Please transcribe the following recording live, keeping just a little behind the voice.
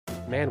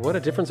Man, what a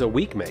difference a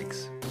week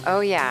makes.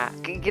 Oh, yeah.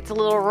 It gets a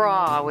little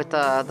raw with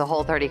the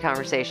whole 30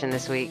 conversation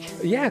this week.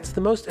 Yeah, it's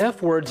the most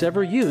F words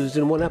ever used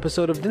in one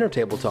episode of Dinner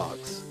Table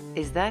Talks.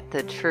 Is that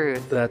the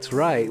truth? That's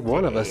right.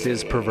 One of us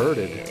is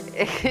perverted.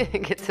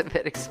 It gets a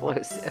bit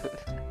explosive.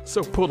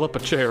 So pull up a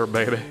chair,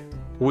 baby.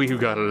 We've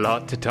got a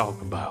lot to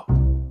talk about.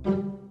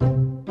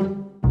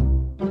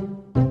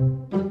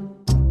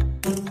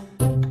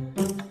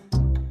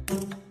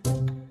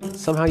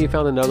 Somehow you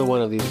found another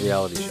one of these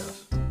reality shows.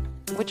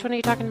 Which one are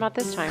you talking about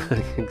this time?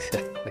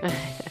 Exactly.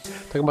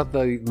 Talking about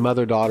the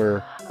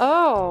mother-daughter.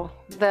 Oh,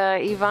 the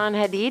Yvonne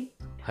Hadid?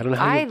 I don't know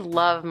how I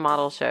love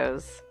model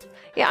shows.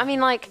 Yeah, I mean,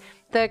 like,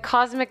 the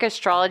cosmic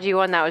astrology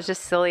one, that was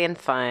just silly and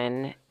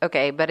fun.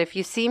 Okay, but if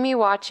you see me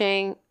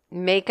watching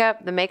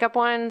the makeup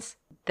ones,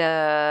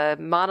 the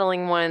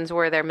modeling ones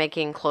where they're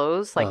making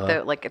clothes,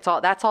 like it's all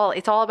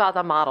about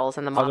the models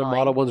and the modeling. Are the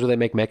model ones where they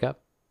make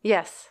makeup?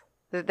 Yes.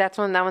 That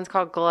one's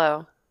called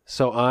Glow.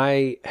 So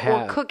I have...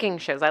 Well, cooking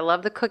shows. I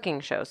love the cooking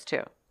shows,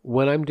 too.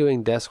 When I'm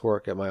doing desk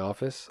work at my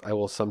office, I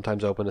will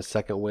sometimes open a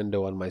second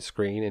window on my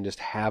screen and just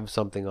have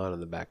something on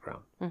in the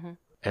background. Mm-hmm.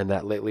 And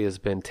that lately has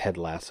been Ted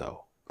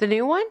Lasso. The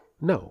new one?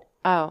 No.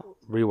 Oh.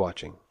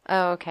 Rewatching.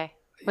 Oh, okay.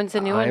 When's the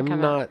new one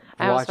coming out?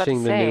 I'm not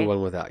watching the new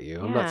one without you.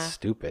 I'm not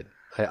stupid.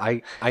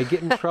 I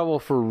get in trouble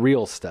for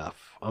real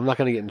stuff. I'm not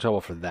going to get in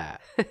trouble for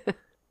that.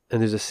 And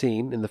there's a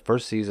scene in the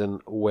first season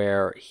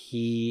where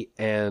he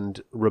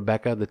and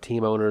Rebecca, the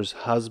team owner's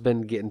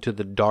husband, get into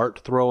the dart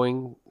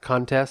throwing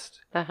contest.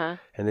 And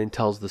then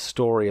tells the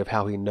story of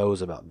how he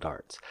knows about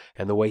darts.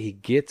 And the way he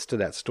gets to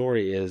that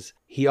story is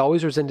he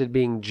always resented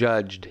being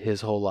judged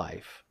his whole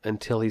life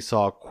until he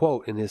saw a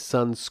quote in his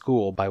son's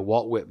school by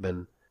Walt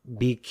Whitman,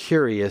 "Be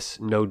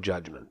curious, no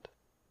judgment."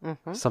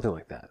 Something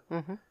like that.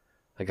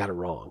 I got it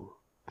wrong.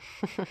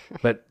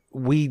 But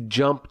we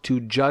jump to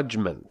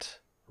judgment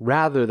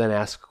rather than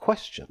ask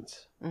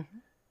questions.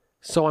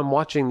 So I'm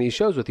watching these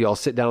shows with you. I'll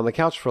sit down on the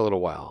couch for a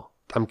little while.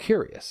 I'm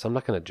curious. I'm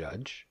not going to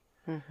judge.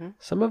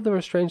 Some of them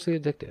are strangely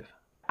addictive.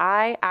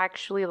 I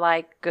actually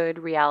like good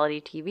reality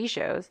TV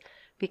shows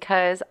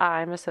because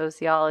I'm a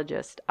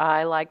sociologist.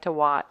 I like to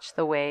watch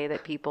the way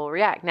that people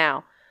react.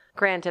 Now,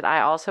 granted,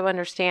 I also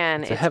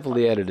understand it's a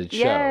heavily edited show.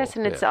 Yes,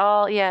 and it's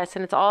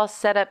all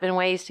set up in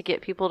ways to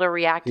get people to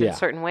react in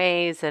certain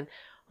ways and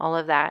all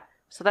of that.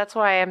 So that's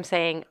why I'm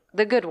saying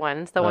the good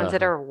ones, the ones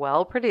that are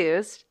well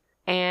produced,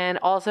 and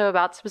also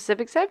about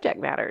specific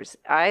subject matters.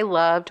 I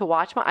love to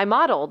watch. I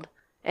modeled,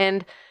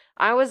 and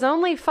I was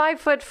only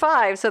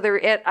 5'5", so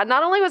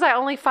not only was I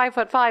only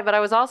 5'5", but I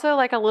was also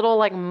like a little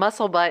like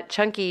muscle butt,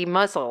 chunky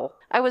muscle.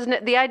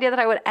 The idea that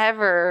I would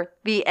ever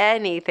be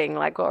anything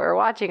like what we're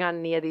watching on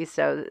any of these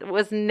shows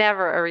was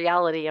never a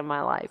reality in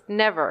my life,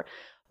 never.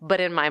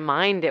 But in my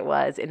mind, it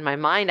was. In my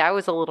mind, I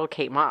was a little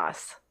Kate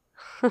Moss.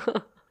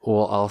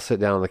 Well, I'll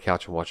sit down on the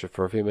couch and watch it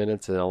for a few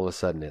minutes, and all of a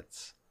sudden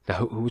it's...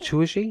 Now,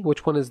 who is she?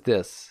 Which one is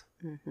this?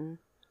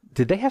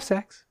 Did they have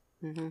sex?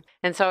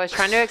 And so I was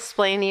trying to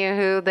explain to you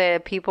who the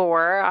people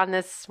were on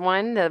this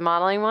one, the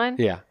modeling one.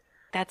 Yeah.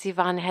 That's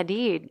Yvonne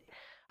Hadid.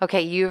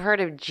 Okay, you've heard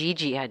of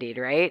Gigi Hadid,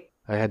 right?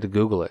 I had to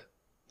Google it.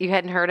 You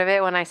hadn't heard of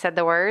it when I said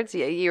the words?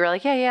 You were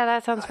like, yeah,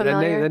 that sounds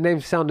familiar. That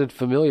name sounded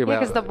familiar. Yeah,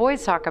 because the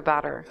boys talk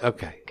about her.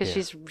 Okay.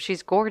 Because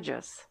she's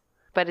gorgeous.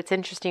 But it's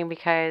interesting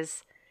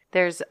because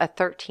there's a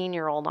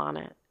 13-year-old on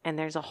it. And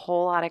there's a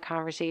whole lot of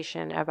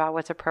conversation about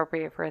what's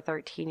appropriate for a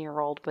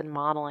 13-year-old when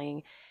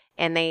modeling.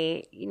 And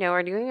they,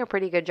 are doing a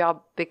pretty good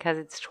job because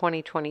it's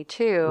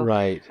 2022.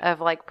 Right.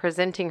 Of like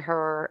presenting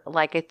her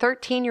like a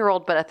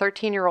 13-year-old, but a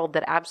 13-year-old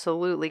that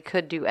absolutely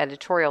could do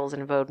editorials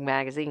in Vogue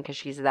magazine because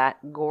she's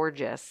that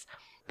gorgeous.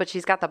 But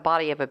she's got the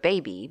body of a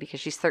baby because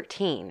she's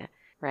 13,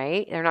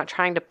 right? They're not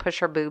trying to push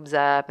her boobs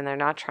up and they're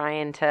not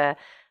trying to,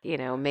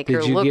 make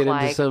her look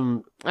like...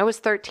 I was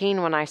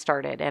 13 when I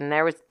started, and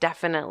there was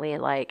definitely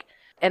like...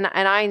 And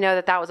I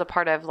know that was a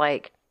part of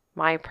like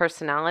my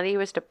personality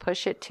was to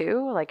push it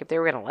too. Like if they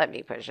were going to let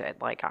me push it,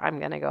 like I'm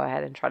going to go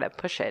ahead and try to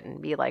push it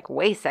and be like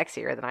way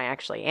sexier than I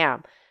actually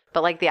am.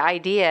 But like the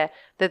idea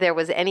that there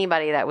was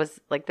anybody that was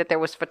like, that there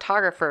was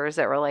photographers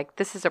that were like,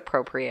 this is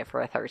appropriate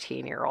for a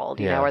 13-year-old,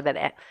 you know, or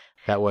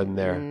that wasn't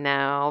there.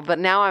 No, but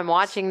now I'm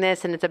watching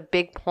this and it's a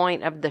big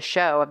point of the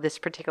show, of this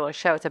particular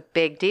show. It's a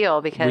big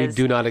deal because we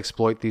do not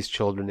exploit these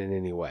children in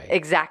any way.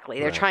 Exactly.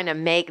 They're trying to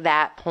make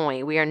that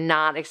point. We are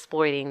not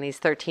exploiting these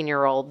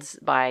 13-year-olds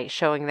by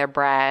showing their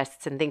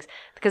breasts and things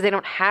because you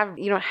don't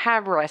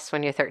have breasts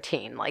when you're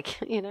 13. Like,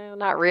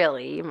 not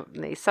really.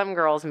 Some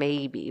girls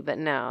maybe, but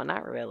no,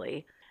 not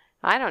really.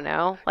 I don't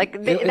know. Like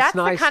that's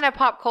nice. The kind of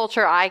pop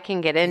culture I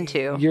can get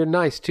into. You're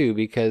nice too,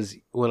 because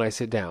when I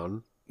sit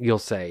down, you'll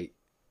say,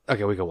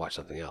 okay, we can watch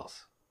something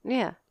else.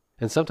 Yeah.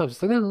 And sometimes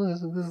it's like, no,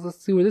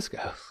 let's see where this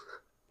goes.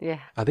 Yeah.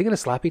 Are they going to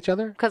slap each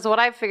other? Because what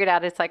I've figured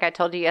out is, like I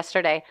told you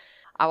yesterday,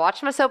 I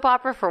watched my soap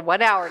opera for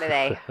 1 hour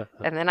today.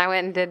 And then I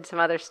went and did some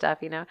other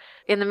stuff, In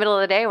the middle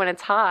of the day when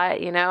it's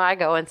hot, I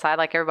go inside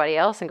like everybody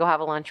else and go have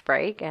a lunch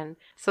break. And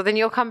so then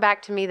you'll come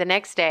back to me the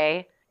next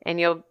day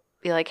and you'll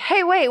be like,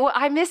 hey, wait,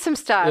 I missed some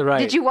stuff. Right.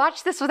 Did you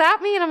watch this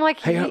without me? And I'm like,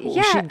 hey,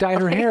 yeah. she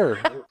dyed her hair.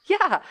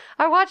 Yeah. Yeah,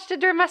 I watched it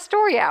during my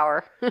story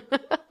hour.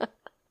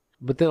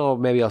 But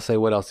then maybe I'll say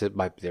what else it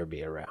might there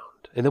be around.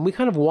 And then we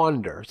kind of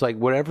wander. It's like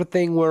whatever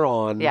thing we're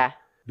on,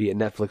 be it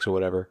Netflix or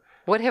whatever.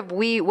 What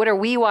are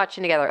we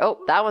watching together? Oh,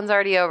 that one's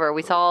already over.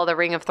 We saw the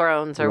Ring of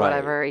Thrones or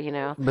whatever, you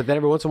know. But then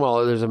every once in a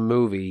while there's a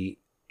movie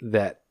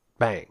that,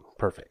 bang,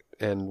 perfect.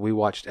 And we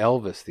watched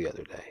Elvis the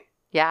other day.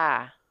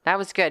 Yeah, that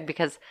was good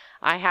because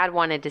I had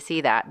wanted to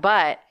see that,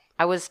 but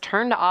I was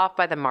turned off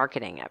by the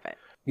marketing of it.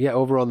 Yeah,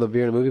 over on the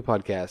Beer and a Movie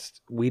podcast,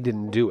 we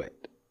didn't do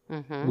it.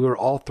 Mm-hmm. We were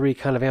all three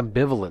kind of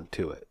ambivalent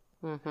to it.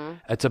 Mm-hmm.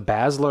 It's a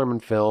Baz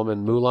Luhrmann film,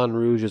 and Moulin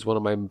Rouge is one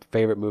of my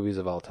favorite movies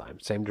of all time.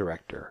 Same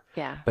director.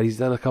 Yeah. But he's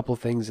done a couple of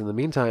things in the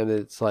meantime that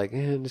it's like,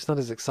 I'm just not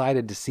as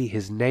excited to see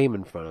his name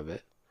in front of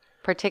it.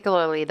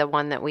 Particularly the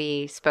one that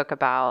we spoke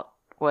about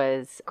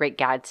was Great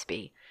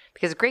Gatsby.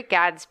 Because Great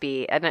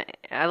Gatsby, and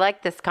I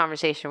like this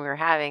conversation we were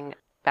having,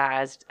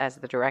 Baz as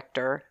the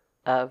director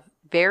of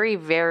very,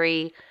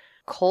 very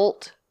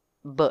cult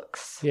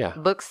books. Yeah.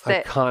 Books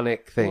that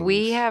iconic things.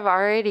 We have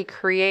already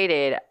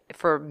created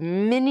for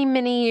many,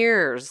 many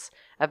years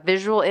a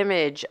visual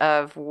image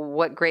of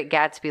what Great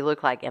Gatsby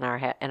looked like in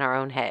our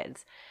own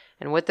heads,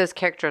 and what those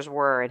characters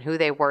were and who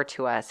they were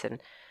to us,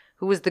 and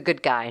who was the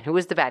good guy and who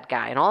was the bad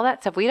guy and all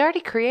that stuff. We'd already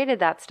created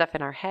that stuff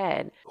in our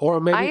head. Or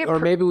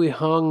maybe we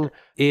hung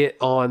it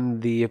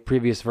on the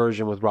previous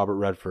version with Robert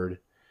Redford.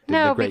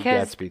 No,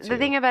 because the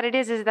thing about it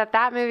is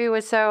that movie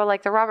was so,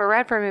 like, the Robert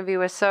Redford movie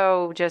was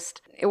so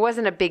just, it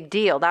wasn't a big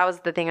deal. That was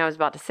the thing I was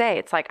about to say.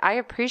 It's like, I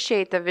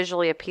appreciate the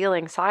visually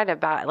appealing side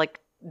about, like,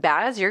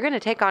 Baz, you're going to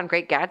take on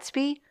Great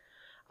Gatsby?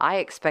 I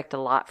expect a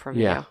lot from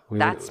you.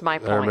 That's my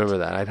point. I remember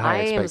that. I had high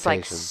expectations. I was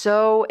like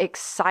so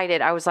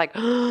excited. I was like,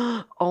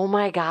 oh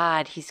my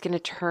God, he's going to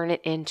turn it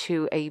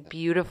into a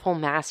beautiful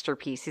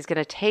masterpiece. He's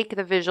going to take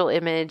the visual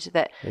image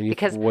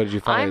because what did you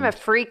find? I'm a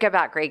freak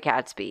about Great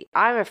Gatsby.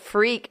 I'm a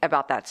freak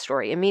about that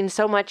story. It means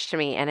so much to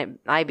me. And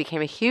I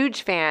became a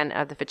huge fan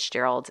of the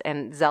Fitzgeralds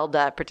and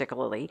Zelda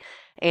particularly.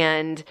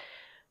 And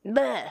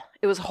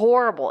it was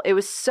horrible. It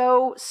was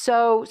so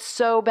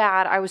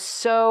bad. I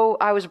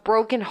was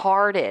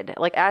brokenhearted.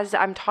 Like, as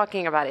I'm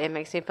talking about it, it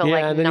makes me feel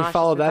like and then you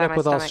followed that up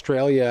with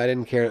Australia. I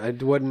didn't care. I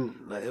didn't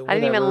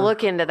even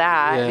look into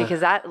that because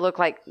that looked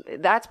like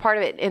that's part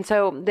of it. And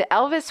so the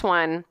Elvis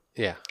one,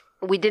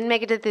 we didn't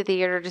make it to the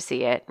theater to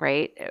see it,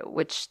 right?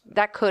 Which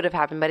that could have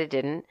happened, but it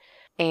didn't.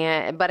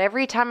 But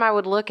every time I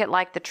would look at,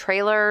 like, the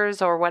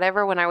trailers or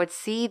whatever, when I would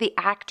see the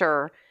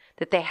actor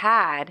that they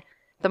had,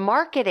 the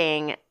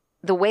marketing,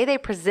 the way they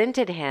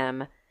presented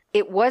him,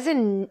 it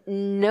wasn't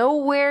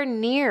nowhere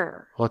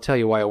near. Well, I'll tell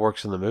you why it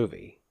works in the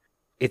movie.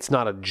 It's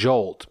not a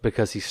jolt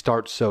because he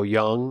starts so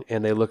young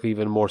and they look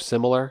even more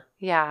similar.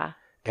 Yeah.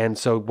 And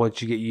so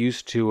once you get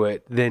used to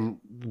it, then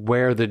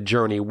where the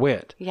journey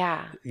went,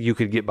 you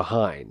could get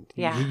behind.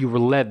 Yeah. You were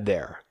led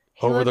there.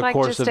 He over the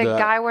course of the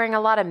guy wearing a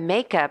lot of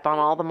makeup on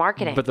all the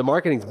marketing. But the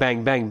marketing's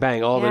bang, bang,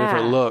 bang, all the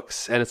different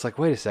looks. And it's like,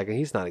 wait a second,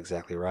 he's not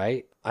exactly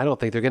right. I don't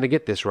think they're going to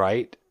get this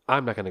right.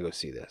 I'm not going to go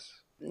see this.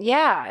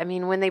 Yeah, I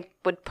mean, when they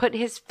would put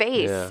his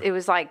face, it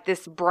was like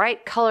this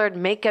bright colored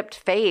makeup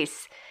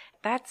face.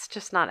 That's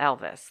just not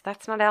Elvis.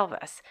 That's not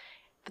Elvis.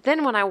 But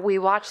then when we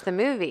watched the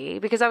movie,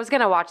 because I was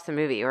going to watch the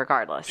movie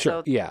regardless.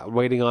 Sure. So,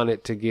 waiting on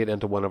it to get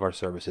into one of our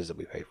services that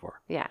we pay for.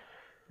 Yeah.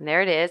 And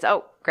there it is.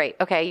 Oh, great.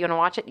 Okay, you want to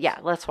watch it? Yeah,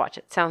 let's watch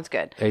it. Sounds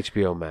good.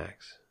 HBO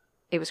Max.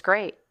 It was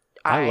great.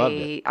 I loved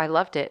it. I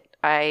loved it.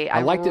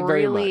 I liked it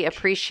very much. Really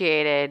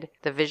appreciated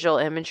the visual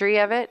imagery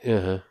of it.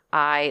 Uh-huh.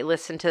 I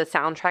listened to the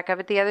soundtrack of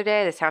it the other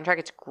day. The soundtrack,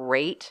 it's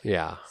great.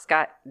 Yeah. It's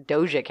got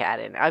Doja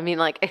Cat in it. I mean,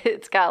 like,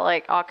 it's got,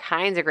 like, all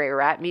kinds of great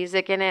rap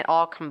music in it,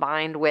 all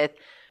combined with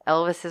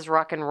Elvis's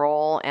rock and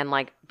roll and,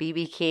 like,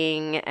 B.B.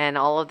 King and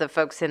all of the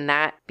folks in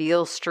that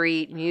Beale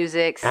Street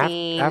music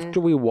scene. After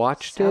we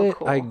watched it,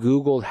 cool. I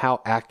Googled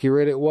how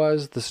accurate it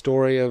was, the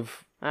story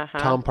of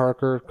Tom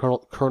Parker,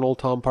 Colonel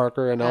Tom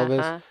Parker and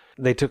Elvis.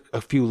 They took a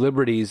few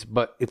liberties,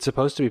 but it's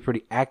supposed to be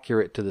pretty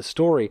accurate to the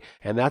story.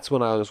 And that's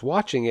when I was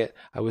watching it,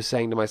 I was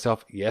saying to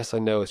myself, yes, I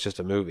know it's just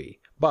a movie,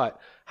 but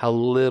how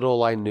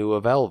little I knew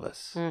of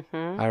Elvis.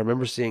 Mm-hmm. I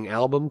remember seeing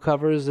album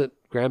covers that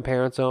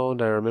grandparents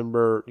owned. I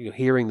remember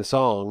hearing the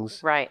songs.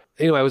 Right.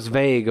 Anyway, I was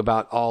vague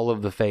about all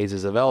of the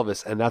phases of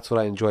Elvis. And that's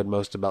what I enjoyed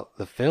most about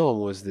the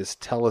film was this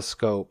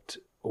telescoped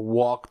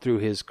walk through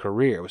his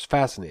career. It was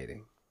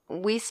fascinating.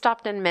 We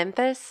stopped in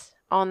Memphis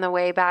on the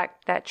way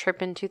back, that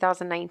trip in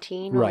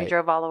 2019 when we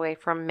drove all the way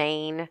from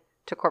Maine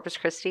to Corpus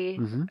Christi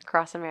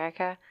across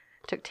America.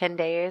 It took 10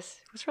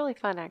 days. It was really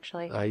fun,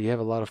 actually. You have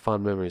a lot of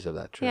fond memories of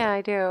that trip. Yeah,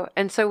 I do.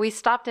 And so we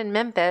stopped in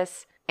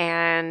Memphis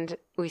and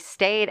we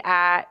stayed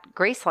at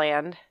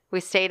Graceland. We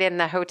stayed in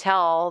the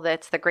hotel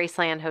that's the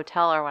Graceland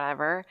Hotel or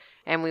whatever.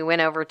 And we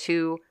went over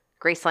to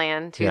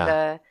Graceland to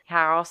the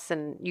house,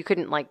 and you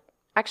couldn't, like,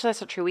 actually,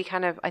 that's not true.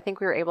 I think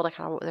we were able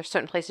to there's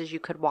certain places you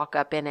could walk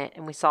up in it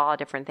and we saw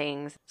different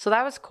things. So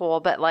that was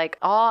cool. But, like,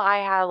 all I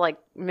had, like,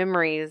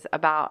 memories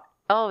about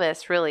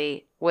Elvis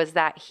really was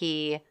that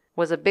he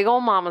was a big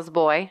old mama's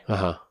boy.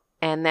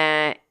 And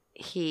that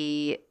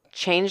he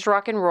changed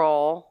rock and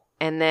roll,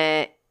 and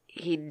that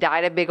he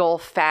died a big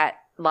old fat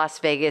Las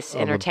Vegas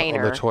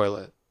entertainer. On the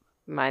toilet.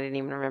 I didn't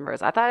even remember.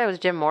 I thought it was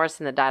Jim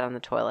Morrison that died on the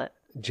toilet.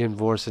 Jim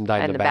Morrison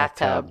died in the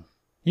bathtub.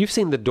 You've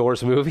seen the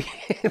Doors movie.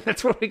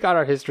 That's where we got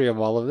our history of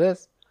all of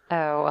this.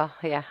 Oh, well,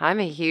 yeah. I'm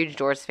a huge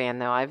Doors fan,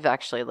 though. I've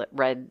actually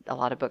read a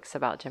lot of books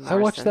about Jim Morrison.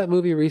 I watched that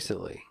movie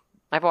recently.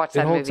 I've watched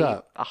that movie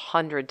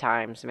 100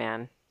 times,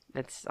 man.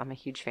 I'm a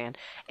huge fan.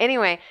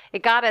 Anyway,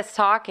 it got us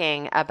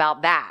talking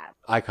about that.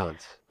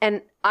 Icons.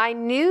 And I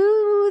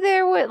knew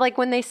there was, like,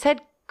 when they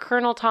said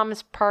Colonel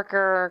Thomas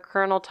Parker,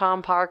 Colonel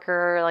Tom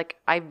Parker, like,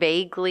 I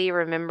vaguely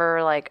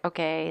remember, like,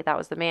 okay, that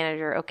was the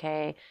manager,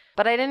 okay.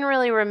 But I didn't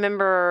really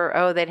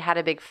remember, they'd had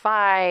a big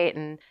fight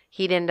and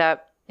he'd ended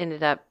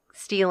up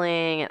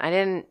stealing. And I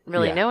didn't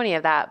really know any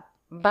of that.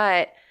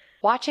 But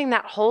watching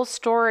that whole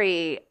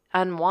story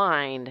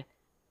unwind,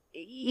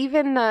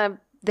 even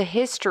the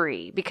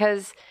history,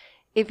 because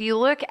if you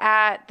look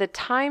at the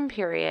time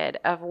period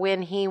of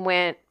when he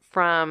went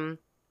from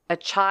a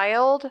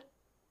child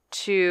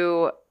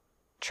to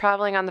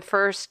traveling on the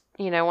first,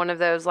 one of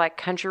those like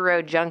country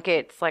road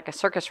junkets, like a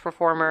circus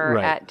performer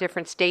at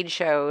different stage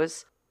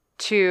shows,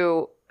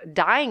 to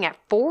dying at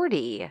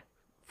 40.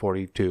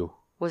 42.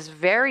 Was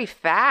very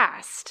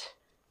fast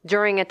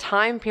during a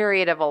time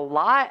period of a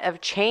lot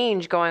of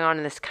change going on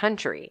in this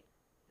country.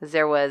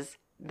 There was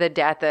the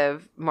death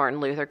of Martin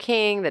Luther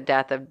King, the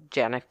death of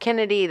John F.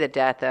 Kennedy, the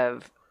death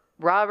of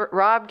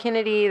Rob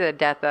Kennedy, the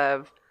death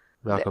of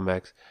Malcolm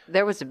X.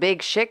 There was a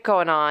big shit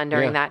going on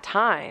during that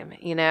time,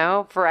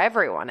 for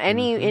everyone.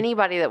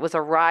 Anybody that was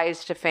a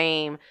rise to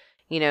fame,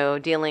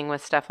 dealing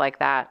with stuff like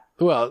that.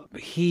 Well,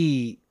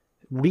 he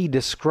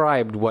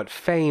redescribed what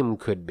fame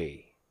could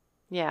be.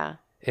 Yeah.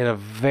 In a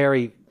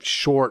very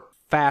short,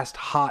 fast,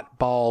 hot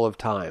ball of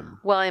time.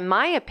 Well, in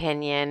my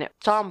opinion,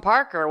 Tom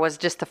Parker was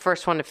just the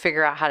first one to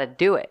figure out how to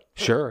do it.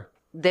 Sure.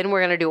 Then we're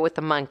going to do it with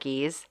the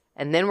Monkees.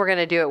 And then we're going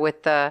to do it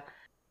with the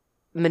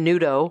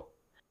Menudo.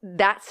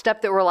 That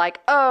stuff that we're like,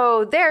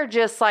 they're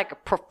just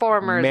like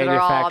performers that are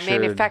all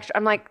manufactured.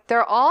 I'm like,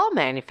 they're all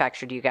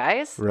manufactured, you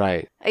guys.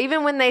 Right.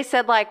 Even when they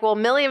said like, well,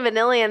 Milli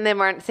Vanilli and them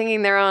aren't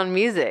singing their own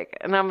music.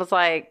 And I was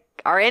like,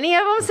 are any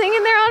of them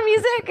singing their own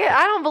music?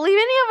 I don't believe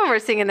any of them are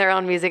singing their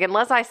own music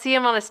unless I see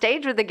them on a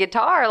stage with a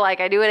guitar like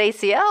I do at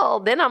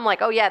ACL. Then I'm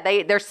like, oh yeah,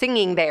 they're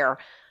singing there.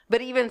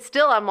 But even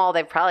still,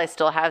 they probably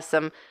still have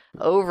some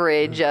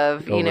overage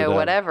of,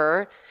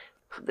 whatever.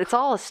 It's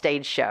all a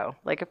stage show.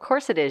 Like, of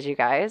course it is, you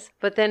guys.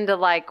 But then to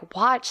like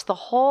watch the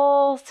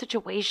whole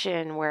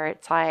situation where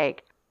it's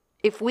like,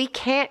 if we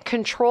can't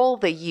control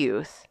the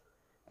youth,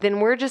 then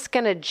we're just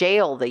going to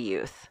jail the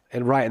youth.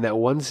 And in that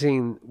one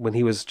scene when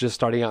he was just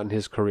starting out in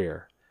his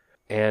career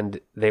and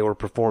they were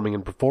performing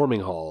in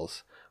performing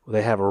halls,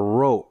 they have a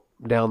rope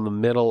down the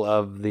middle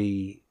of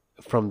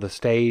from the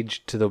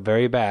stage to the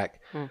very back,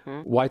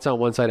 whites on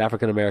one side,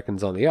 African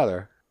Americans on the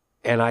other.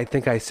 And I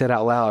think I said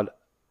out loud,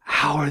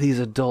 how are these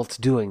adults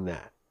doing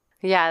that?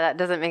 Yeah, that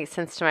doesn't make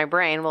sense to my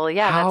brain. Well,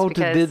 yeah, how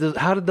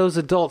did those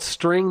adults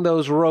string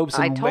those ropes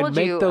and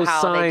make those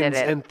signs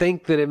and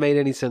think that it made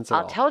any sense at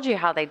all? I told you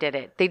how they did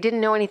it. They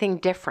didn't know anything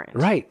different.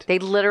 Right. They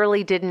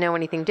literally didn't know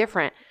anything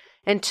different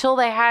until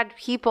they had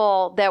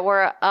people that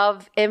were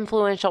of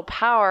influential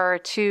power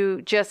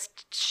to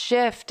just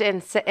shift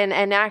and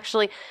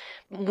actually,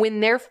 when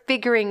they're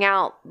figuring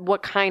out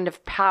what kind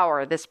of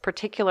power this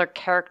particular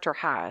character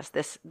has,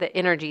 the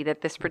energy that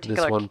this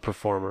one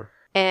performer.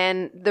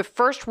 And the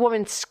first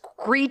woman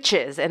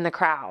screeches in the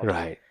crowd.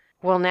 Right.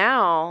 Well,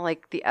 now,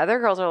 like, the other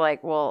girls are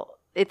like, well,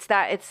 you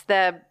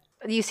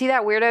see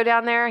that weirdo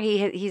down there?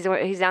 He's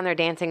down there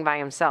dancing by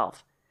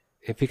himself.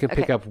 If he can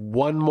pick up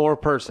one more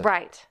person.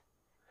 Right.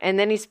 And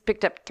then he's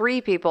picked up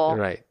 3 people.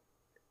 Right.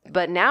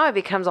 But now it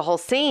becomes a whole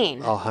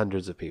scene. All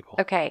hundreds of people.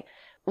 Okay.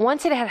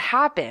 Once it had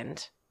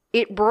happened,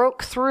 it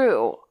broke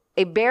through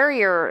a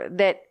barrier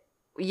that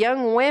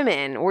young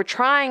women were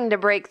trying to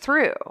break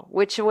through,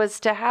 which was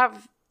to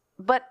have...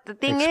 But the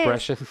thing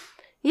Expression.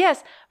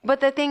 Yes, but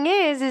the thing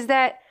is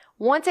that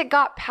once it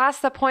got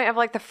past the point of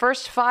like the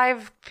first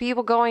 5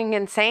 people going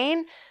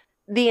insane,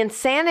 the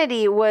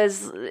insanity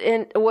was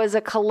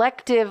a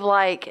collective,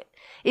 like,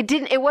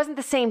 it wasn't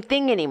the same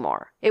thing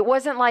anymore. It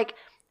wasn't like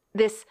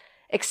this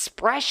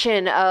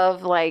expression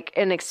of like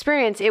an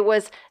experience. It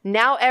was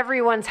now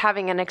everyone's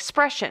having an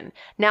expression.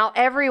 Now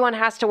everyone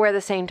has to wear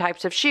the same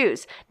types of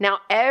shoes. Now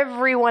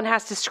everyone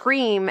has to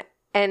scream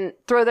and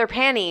throw their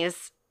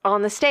panties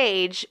on the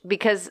stage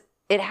because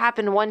it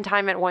happened one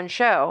time at one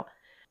show.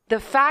 The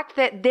fact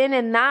that then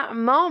in that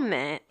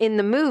moment in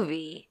the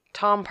movie,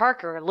 Tom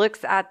Parker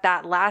looks at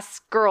that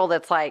last girl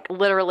that's like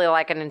literally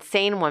like an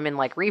insane woman,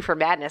 like Reefer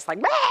Madness, like,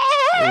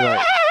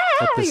 right.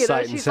 At the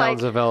sight and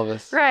sounds of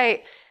Elvis.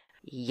 Right.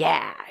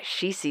 Yeah,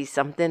 she sees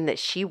something that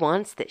she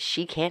wants that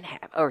she can't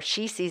have, or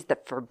she sees the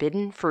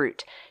forbidden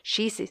fruit.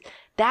 She sees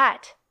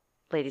that,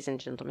 ladies and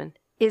gentlemen,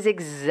 is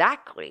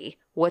exactly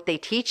what they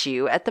teach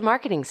you at the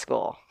marketing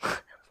school.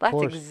 That's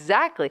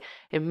exactly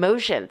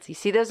emotions. You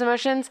see those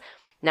emotions?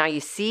 Now you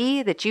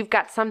see that you've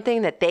got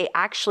something that they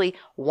actually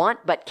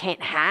want but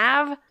can't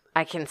have.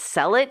 I can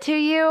sell it to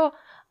you.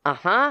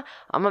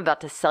 I'm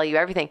about to sell you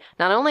everything.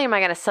 Not only am I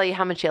going to sell you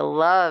how much you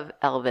love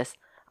Elvis,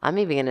 I'm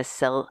even going to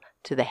sell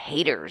to the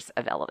haters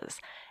of Elvis.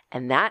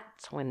 And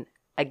that's when,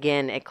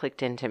 again, it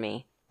clicked into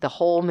me. The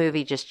whole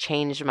movie just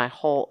changed my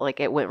whole, like,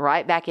 it went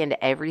right back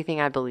into everything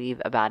I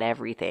believe about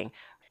everything.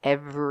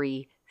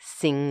 Every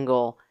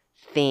single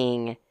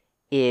thing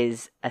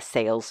is a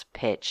sales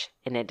pitch,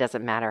 and it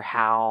doesn't matter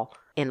how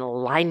in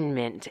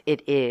alignment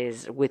it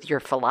is with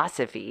your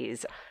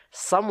philosophies.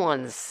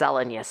 Someone's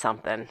selling you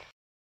something.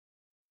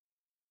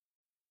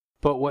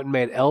 But what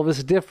made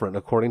Elvis different,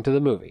 according to the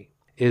movie,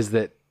 is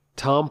that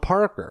Tom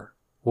Parker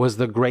was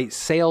the great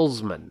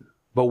salesman.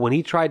 But when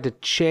he tried to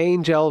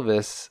change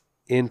Elvis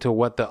into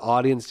what the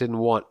audience didn't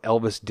want,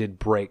 Elvis did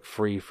break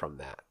free from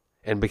that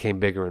and became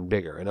bigger and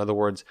bigger. In other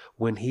words,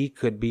 when he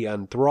could be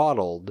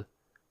unthrottled,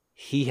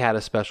 he had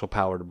a special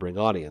power to bring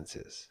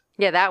audiences.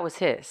 Yeah, that was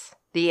his.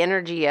 The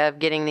energy of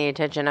getting the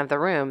attention of the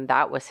room,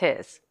 that was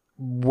his.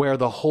 Where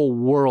the whole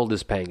world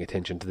is paying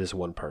attention to this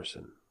one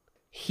person.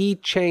 He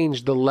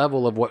changed the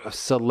level of what a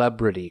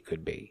celebrity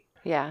could be.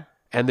 Yeah.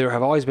 And there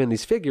have always been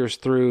these figures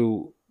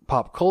through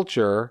pop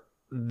culture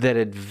that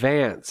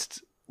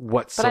advanced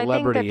what celebrity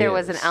is. But I think that there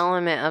was an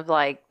element of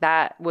like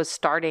that was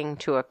starting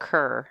to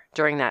occur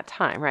during that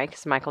time, right?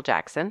 Because Michael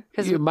Jackson.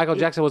 Michael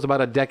Jackson was about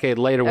a decade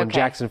later when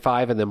Jackson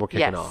 5 and then we're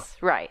kicking off.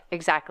 Right,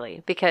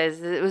 exactly.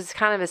 Because it was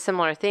kind of a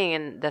similar thing.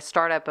 And the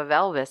startup of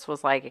Elvis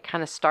was like, it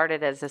kind of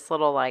started as this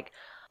little like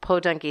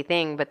podunky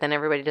thing, but then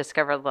everybody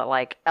discovered that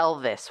like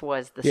Elvis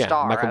was the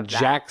star. Michael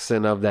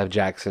Jackson of that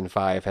Jackson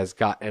 5 has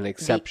got an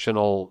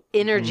exceptional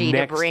energy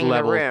to bring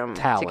the room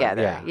talent.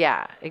 Together.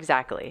 Yeah,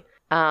 exactly.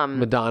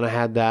 Madonna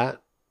had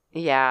that.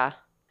 Yeah.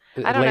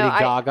 I don't know. Lady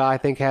Gaga, I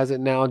think, has it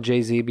now.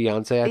 Jay-Z,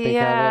 Beyonce, I think,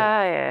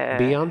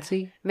 have it.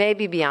 Beyonce?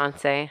 Maybe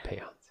Beyonce.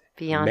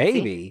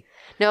 Maybe.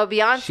 No,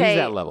 Beyonce. She's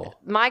that level.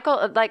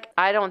 Michael, like,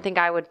 I don't think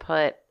I would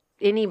put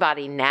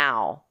anybody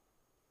now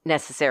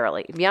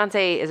necessarily.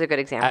 Beyonce is a good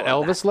example. At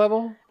Elvis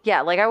level?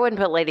 Yeah, like I wouldn't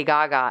put Lady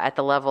Gaga at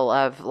the level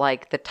of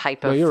like the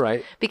type of... No, you're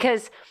right.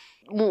 Because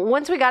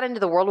once we got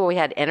into the world where we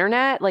had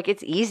internet, like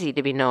it's easy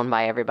to be known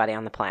by everybody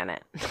on the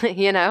planet.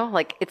 You know?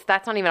 Like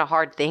that's not even a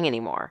hard thing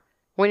anymore.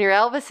 When you're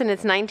Elvis and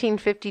it's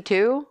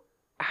 1952,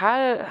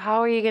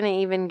 how are you going to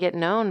even get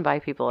known by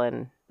people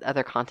in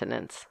other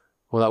continents?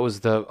 Well, that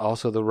was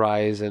also the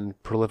rise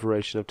and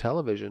proliferation of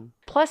television.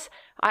 Plus,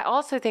 I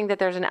also think that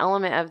there's an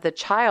element of the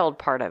child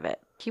part of it.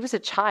 He was a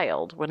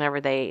child whenever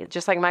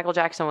just like Michael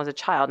Jackson was a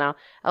child. Now,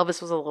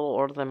 Elvis was a little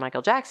older than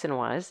Michael Jackson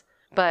was,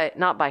 but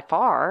not by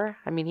far.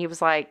 I mean, he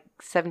was like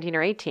 17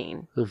 or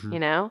 18, you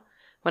know,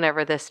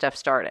 whenever this stuff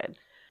started.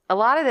 A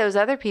lot of those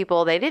other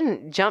people, they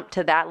didn't jump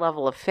to that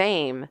level of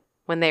fame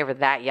when they were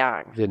that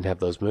young. Didn't have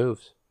those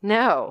moves.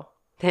 No,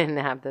 didn't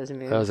have those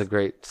moves. That was a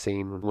great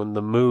scene when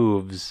the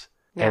moves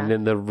and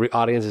then the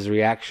audience's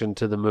reaction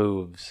to the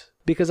moves.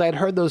 Because I'd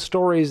heard those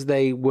stories,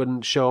 they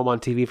wouldn't show them on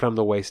TV from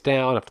the waist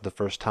down after the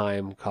first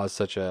time, caused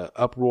such a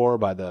uproar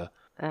by the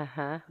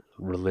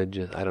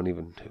religious,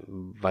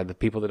 by the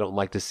people that don't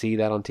like to see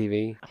that on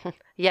TV.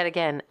 Yet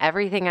again,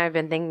 everything I've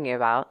been thinking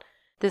about,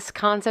 this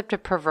concept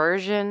of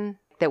perversion,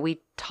 that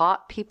we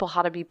taught people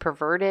how to be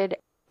perverted.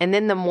 And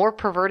then the more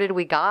perverted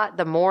we got,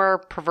 the more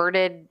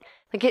perverted,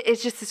 like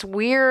it's just this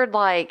weird,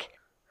 like.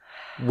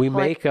 We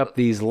make up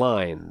these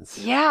lines.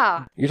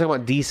 Yeah. You're talking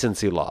about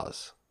decency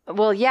laws.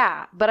 Well,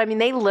 yeah. But I mean,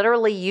 they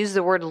literally use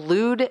the word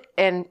lewd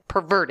and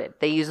perverted.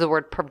 They use the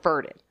word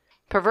perverted.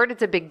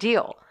 Perverted's a big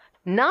deal.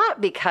 Not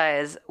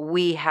because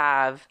we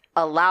have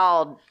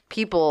allowed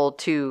people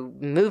to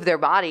move their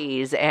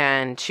bodies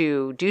and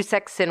to do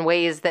sex in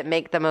ways that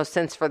make the most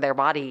sense for their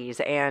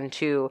bodies and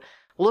to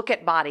look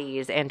at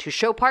bodies and to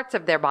show parts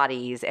of their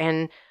bodies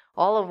and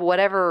all of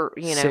whatever,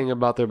 you know. Sing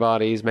about their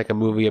bodies, make a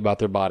movie about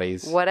their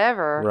bodies.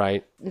 Whatever.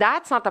 Right.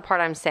 That's not the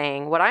part I'm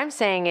saying. What I'm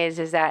saying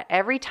is that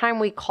every time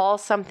we call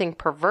something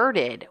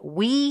perverted,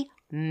 we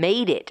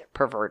made it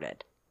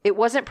perverted. It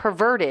wasn't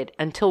perverted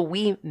until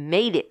we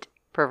made it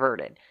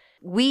perverted.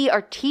 We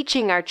are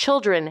teaching our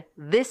children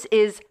this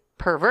is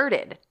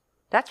perverted.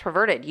 That's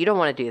perverted. You don't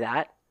want to do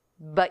that.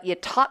 But you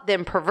taught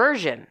them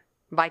perversion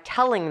by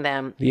telling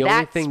them the that's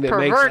only thing that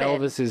perverted.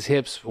 makes Elvis's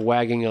hips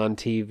wagging on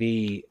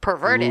TV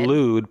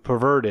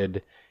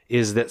perverted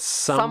is that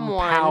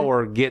someone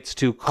power gets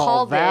to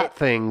call that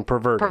thing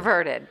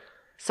perverted.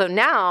 So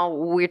now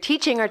we're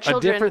teaching our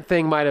children. A different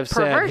thing might have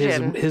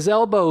perversion. said his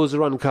elbows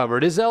are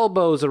uncovered. His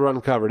elbows are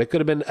uncovered. It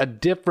could have been a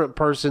different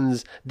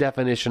person's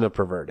definition of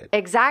perverted.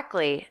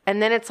 Exactly.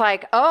 And then it's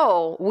like,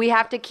 oh, we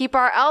have to keep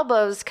our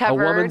elbows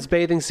covered. A woman's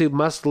bathing suit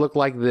must look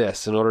like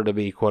this in order to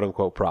be quote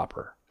unquote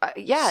proper.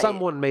 Yeah.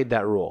 Someone made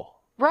that rule.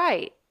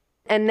 Right.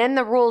 And then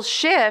the rules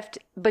shift,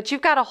 but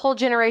you've got a whole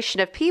generation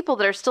of people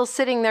that are still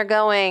sitting there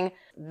going,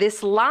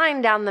 this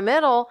line down the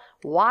middle,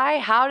 why?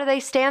 How do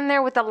they stand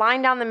there with the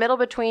line down the middle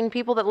between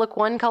people that look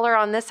one color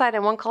on this side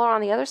and one color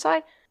on the other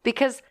side?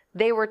 Because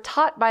they were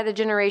taught by the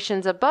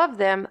generations above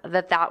them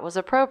that that was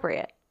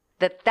appropriate,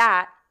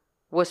 that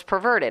was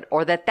perverted,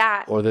 or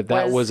that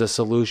was a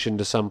solution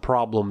to some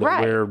problem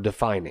that we're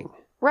defining.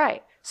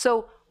 Right.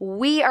 So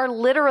we are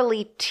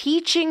literally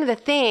teaching the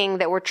thing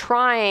that we're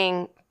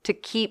trying to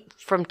keep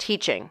from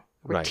teaching.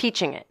 We're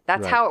teaching it.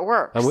 That's how it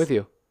works. I'm with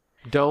you.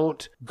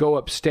 Don't go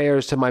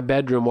upstairs to my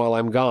bedroom while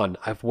I'm gone.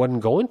 I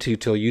wasn't going to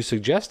till you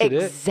suggested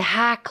it.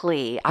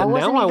 Exactly. But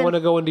now I want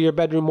to go into your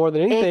bedroom more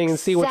than anything and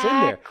see what's in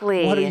there.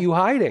 What are you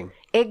hiding?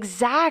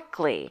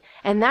 Exactly.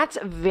 And that's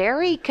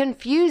very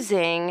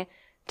confusing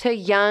to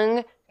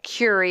young,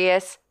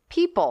 curious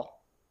people.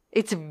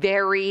 It's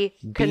very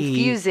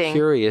confusing. Be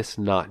curious,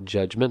 not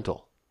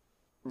judgmental.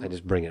 I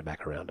just bring it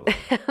back around a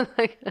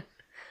bit.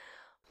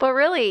 But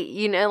really,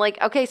 you know,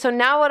 like, okay, so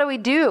now what do we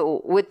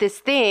do with this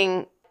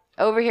thing?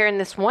 Over here in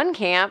this one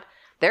camp,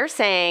 they're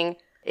saying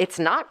it's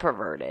not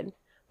perverted.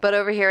 But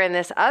over here in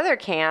this other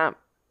camp,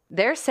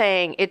 they're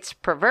saying it's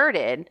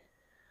perverted.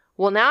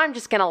 Well, now I'm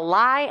just going to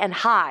lie and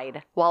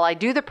hide while I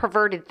do the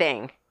perverted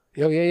thing.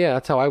 Oh, yeah.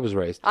 That's how I was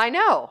raised. I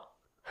know.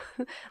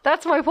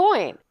 That's my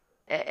point.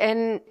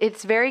 And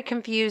it's very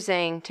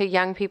confusing to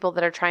young people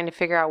that are trying to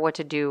figure out what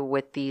to do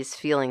with these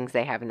feelings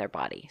they have in their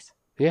bodies.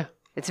 Yeah.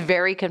 It's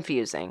very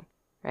confusing,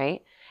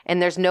 right?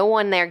 And there's no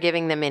one there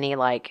giving them any,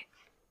 like,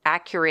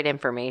 accurate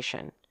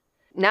information.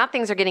 Now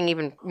things are getting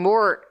even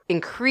more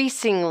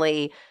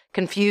increasingly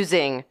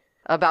confusing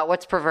about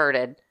what's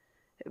perverted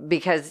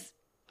because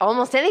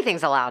almost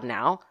anything's allowed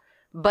now,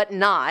 but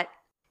not.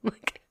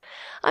 Like,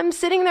 I'm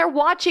sitting there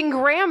watching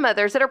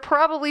grandmothers that are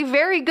probably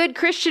very good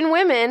Christian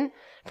women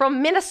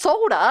from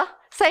Minnesota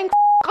saying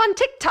on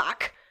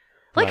TikTok.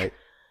 Like,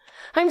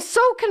 I'm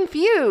so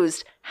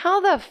confused. How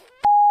the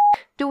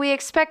do we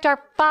expect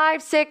our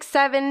 5, 6,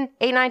 7,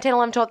 8, 9, 10,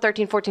 11, 12,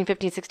 13, 14,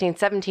 15, 16,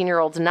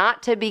 17-year-olds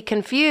not to be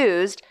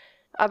confused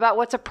about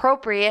what's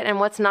appropriate and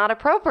what's not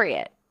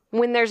appropriate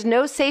when there's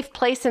no safe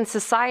place in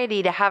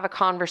society to have a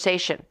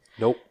conversation?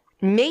 Nope.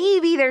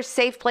 Maybe there's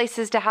safe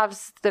places to have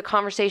the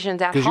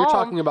conversations at home. Because you're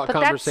talking about but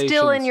conversations. That's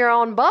still in your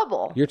own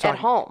bubble at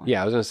home.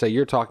 Yeah, I was going to say,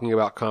 you're talking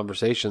about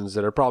conversations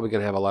that are probably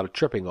going to have a lot of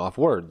tripping off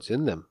words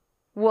in them.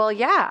 Well,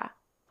 yeah.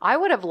 I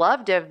would have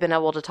loved to have been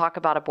able to talk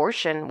about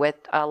abortion with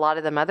a lot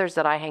of the mothers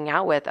that I hang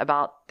out with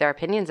about their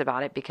opinions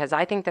about it, because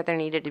I think that there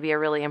needed to be a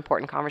really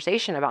important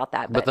conversation about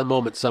that. But the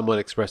moment someone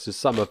expresses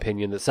some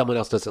opinion that someone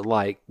else doesn't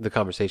like, the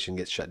conversation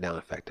gets shut down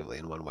effectively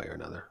in one way or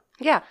another.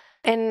 Yeah.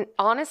 And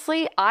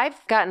honestly,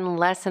 I've gotten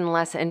less and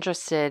less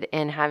interested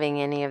in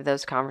having any of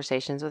those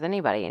conversations with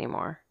anybody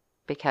anymore,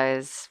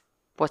 because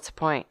what's the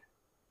point?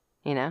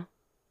 You know?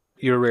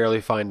 You're rarely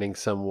finding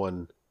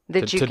someone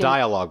to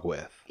dialogue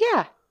with.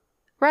 Yeah.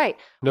 Right.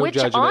 No Which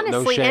judgment,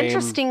 honestly, no shame,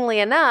 interestingly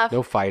enough,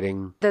 no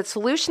fighting. The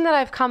solution that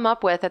I've come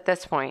up with at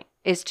this point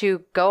is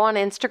to go on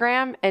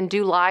Instagram and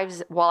do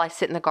lives while I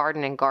sit in the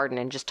garden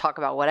and just talk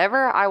about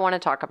whatever I want to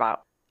talk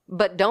about.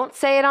 But don't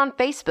say it on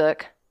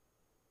Facebook,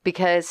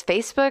 because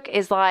Facebook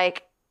is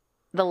like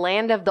the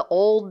land of the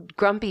old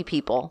grumpy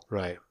people.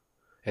 Right.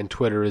 And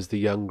Twitter is the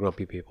young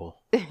grumpy people.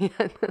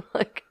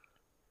 Like,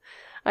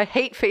 I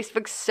hate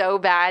Facebook so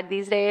bad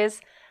these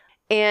days.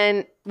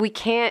 And we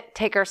can't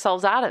take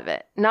ourselves out of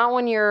it. Not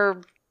when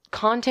you're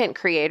content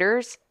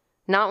creators,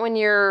 not when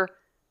you're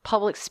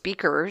public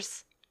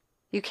speakers.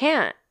 You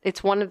can't.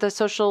 It's one of the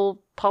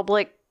social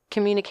public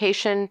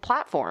communication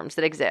platforms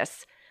that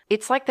exists.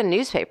 It's like the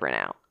newspaper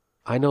now.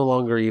 I no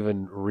longer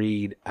even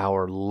read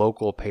our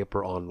local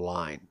paper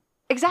online.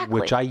 Exactly.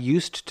 Which I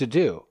used to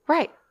do.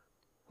 Right.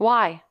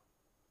 Why?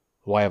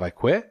 Why have I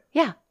quit?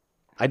 Yeah.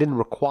 I didn't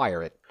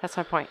require it. That's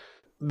my point.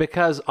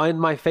 Because on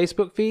my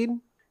Facebook feed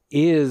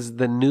is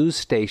the news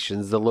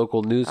stations, the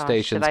local news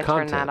stations content. I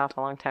turned that off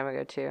a long time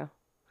ago too.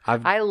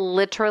 I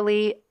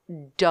literally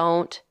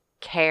don't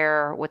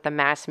care what the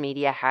mass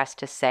media has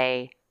to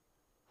say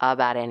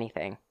about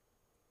anything.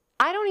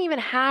 I don't even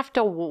have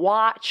to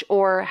watch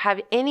or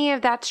have any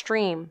of that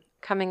stream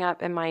coming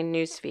up in my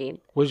news feed.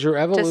 Was your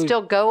evolution to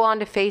still go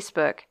onto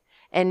Facebook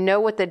and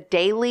know what the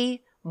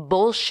daily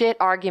bullshit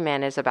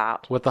argument is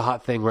about? What the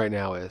hot thing right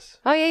now is?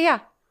 Oh yeah.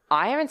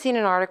 I haven't seen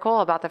an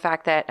article about the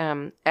fact that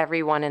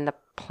everyone in the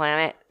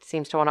planet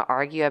seems to want to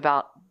argue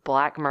about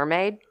Black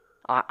Mermaid.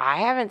 I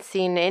haven't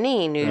seen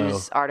any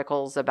news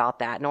articles about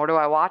that, nor do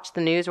I watch the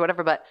news or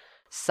whatever, but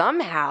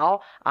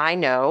somehow I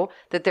know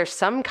that there's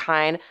some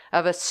kind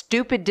of a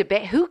stupid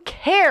debate. Who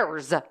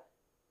cares?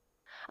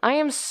 I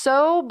am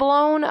so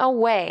blown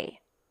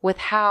away with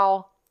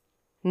how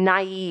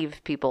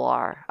naive people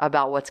are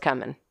about what's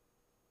coming,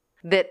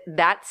 that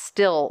that's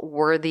still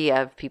worthy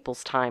of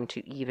people's time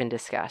to even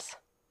discuss.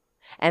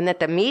 And that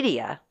the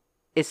media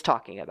is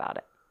talking about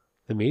it.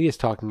 The media is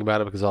talking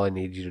about it because all they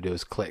need you to do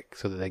is click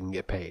so that they can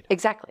get paid.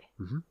 Exactly.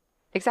 Mm-hmm.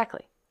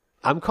 Exactly.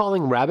 I'm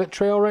calling Rabbit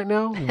Trail right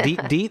now.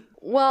 Deet.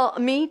 Well,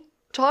 me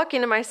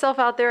talking to myself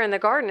out there in the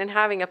garden and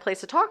having a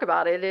place to talk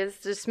about it is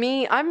just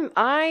me.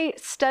 I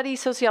study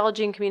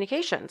sociology and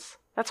communications.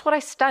 That's what I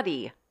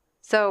study.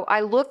 So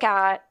I look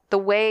at the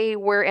way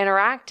we're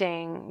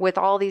interacting with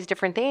all these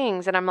different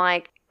things, and I'm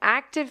like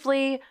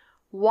actively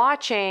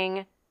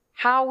watching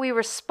how we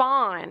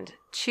respond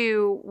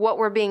to what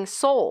we're being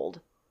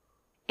sold,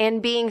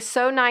 and being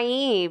so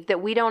naive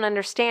that we don't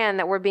understand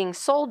that we're being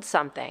sold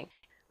something.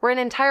 We're an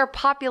entire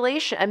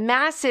population, a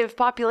massive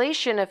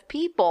population of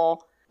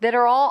people that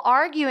are all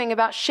arguing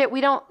about shit we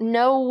don't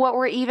know what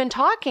we're even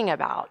talking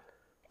about.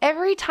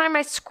 Every time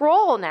I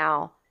scroll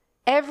now,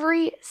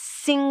 every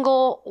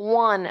single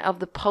one of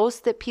the posts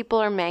that people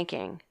are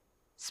making,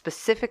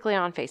 specifically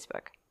on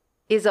Facebook,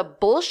 is a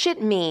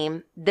bullshit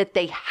meme that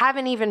they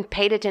haven't even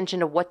paid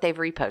attention to what they've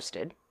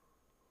reposted,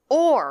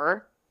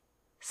 or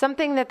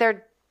something that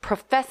they're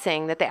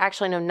professing that they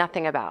actually know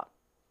nothing about.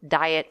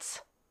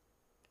 Diets,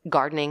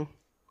 gardening.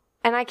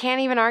 And I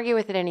can't even argue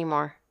with it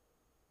anymore.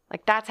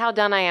 Like, that's how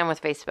done I am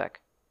with Facebook.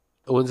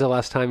 When's the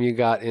last time you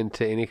got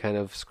into any kind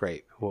of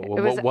scrape?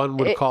 What one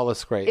would call a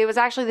scrape? It was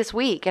actually this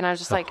week, and I was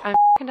just like, I'm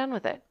f***ing done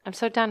with it. I'm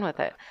so done with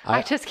it.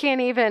 I just can't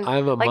even.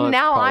 I'm a like, month,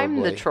 now probably.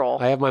 I'm the troll.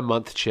 I have my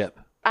month chip.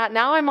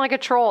 Now I'm like a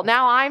troll.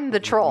 Now I'm the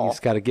troll. You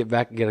just got to get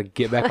back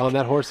on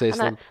that horse,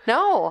 Aislinn.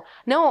 No,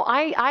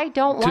 I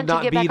don't want to get back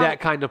on. To not be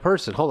that kind of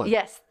person. Hold on.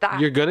 Yes, that.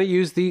 You're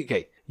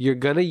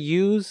gonna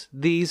use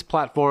these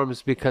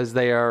platforms because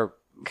they are.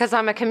 Because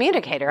I'm a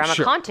communicator. I'm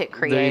a content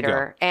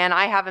creator. And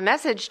I have a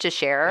message to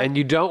share. And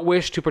you don't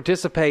wish to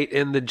participate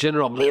in the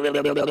general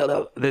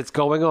that's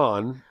going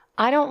on.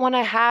 I don't want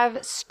to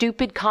have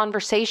stupid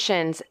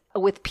conversations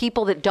with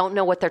people that don't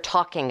know what they're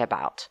talking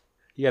about.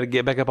 You got to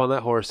get back up on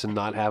that horse and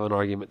not have an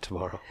argument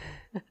tomorrow.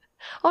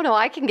 Oh, no,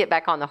 I can get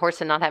back on the horse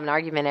and not have an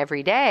argument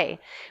every day.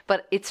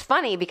 But it's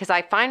funny because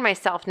I find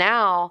myself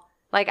now...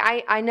 Like,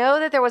 I know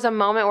that there was a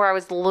moment where I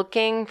was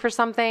looking for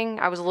something.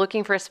 I was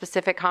looking for a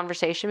specific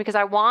conversation because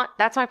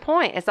that's my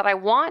point, is that I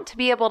want to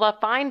be able to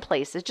find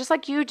places, just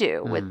like you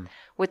do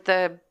with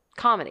the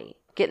comedy,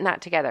 getting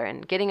that together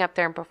and getting up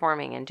there and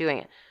performing and doing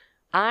it.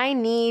 I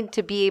need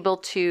to be able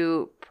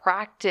to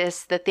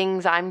practice the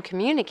things I'm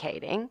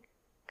communicating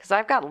because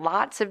I've got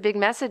lots of big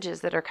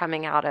messages that are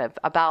coming out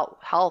about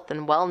health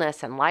and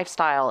wellness and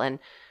lifestyle and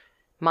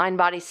mind,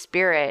 body,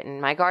 spirit, and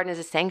my garden is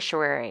a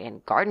sanctuary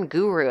and garden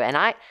guru.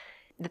 And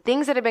the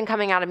things that have been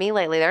coming out of me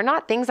lately, they're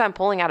not things I'm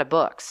pulling out of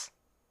books.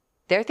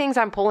 They're things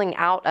I'm pulling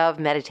out of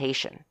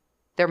meditation.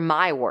 They're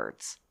my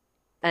words.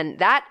 And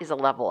that is a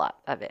level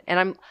up of it. And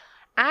I'm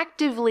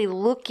actively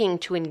looking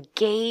to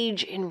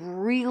engage in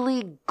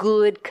really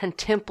good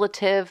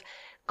contemplative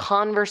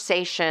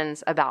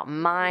conversations about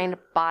mind,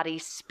 body,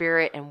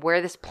 spirit, and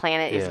where this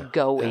planet is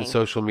going. And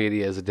social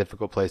media is a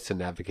difficult place to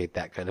navigate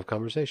that kind of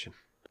conversation.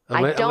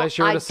 Unless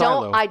you're in a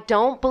silo. I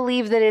don't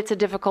believe that it's a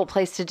difficult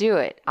place to do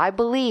it. I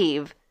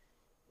believe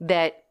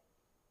that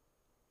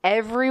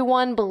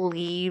everyone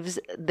believes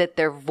that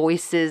their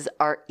voices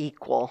are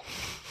equal.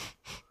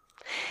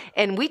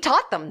 And we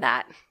taught them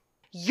that.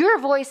 Your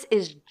voice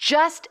is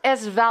just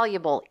as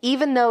valuable,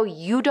 even though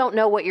you don't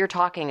know what you're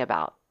talking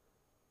about.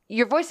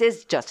 Your voice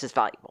is just as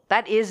valuable.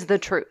 That is the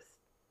truth.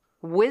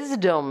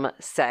 Wisdom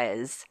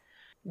says,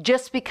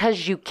 just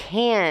because you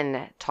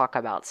can talk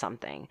about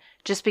something,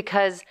 just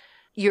because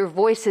your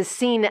voice is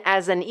seen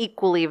as an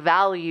equally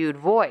valued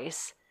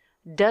voice,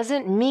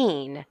 doesn't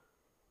mean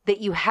that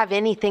you have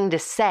anything to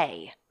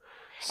say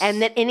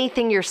and that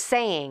anything you're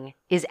saying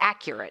is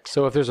accurate.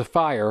 So if there's a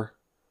fire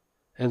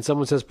and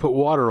someone says put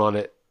water on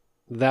it,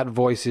 that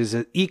voice is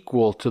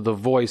equal to the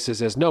voice that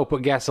says no,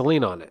 put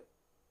gasoline on it.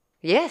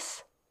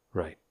 Yes.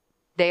 Right.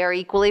 They are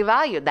equally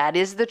valued. That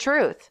is the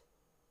truth.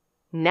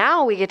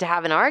 Now we get to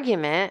have an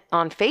argument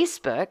on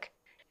Facebook.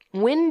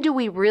 When do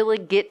we really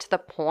get to the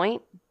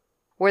point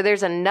where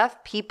there's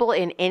enough people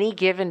in any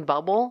given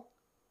bubble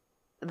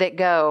that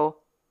go,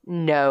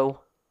 no.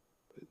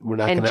 We're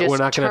not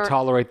going to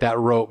tolerate that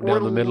rope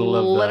down the middle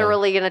of the... We're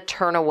literally going to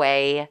turn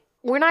away.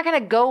 We're not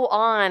going to go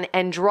on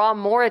and draw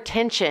more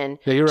attention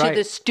to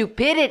the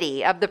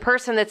stupidity of the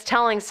person that's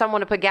telling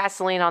someone to put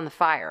gasoline on the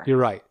fire. You're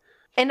right.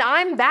 And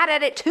I'm bad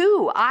at it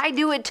too. I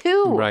do it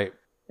too. Right.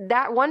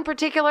 That one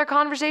particular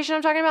conversation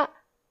I'm talking about,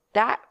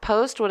 that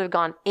post would have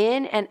gone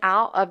in and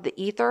out of the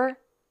ether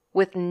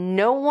with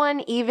no one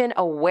even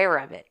aware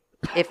of it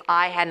if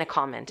I hadn't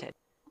commented.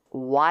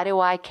 Why do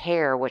I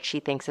care what she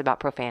thinks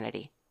about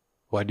profanity?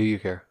 Why do you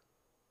care?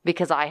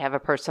 Because I have a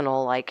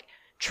personal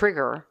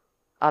trigger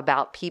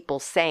about people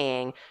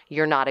saying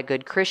you're not a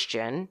good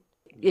Christian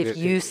if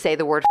you say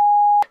the word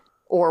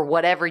or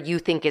whatever you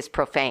think is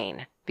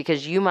profane.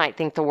 Because you might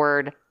think the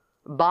word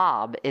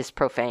Bob is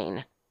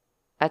profane.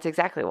 That's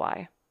exactly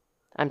why.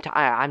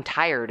 I'm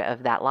tired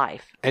of that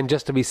life. And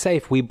just to be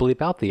safe, we bleep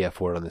out the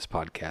F word on this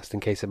podcast in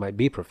case it might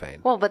be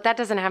profane. Well, but that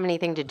doesn't have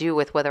anything to do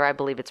with whether I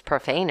believe it's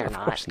profane or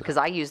not, because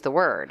I use the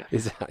word.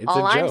 It's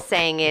All I'm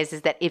saying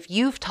is that if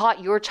you've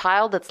taught your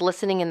child that's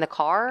listening in the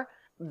car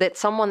that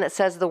someone that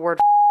says the word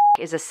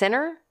is a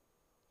sinner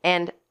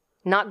and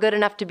not good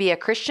enough to be a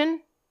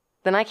Christian,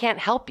 then I can't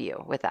help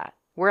you with that.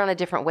 We're on a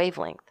different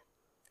wavelength.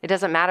 It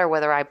doesn't matter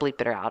whether I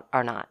bleep it out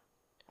or not.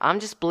 I'm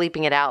just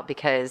bleeping it out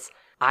because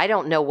I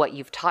don't know what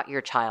you've taught your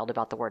child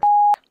about the word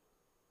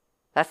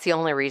That's the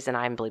only reason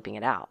I'm bleeping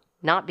it out.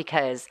 Not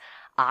because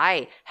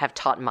I have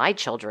taught my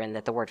children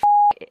that the word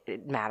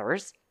it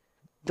matters.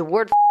 The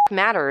word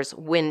matters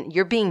when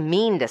you're being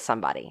mean to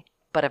somebody.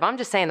 But if I'm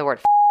just saying the word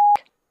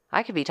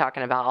I could be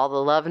talking about all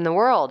the love in the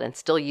world and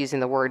still using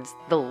the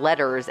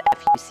letters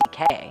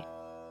F-U-C-K.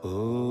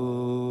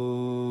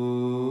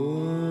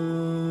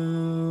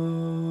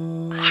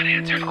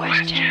 Unanswered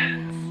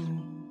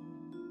questions.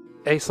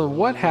 Aislinn,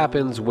 what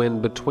happens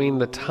when between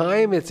the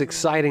time it's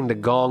exciting to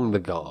gong the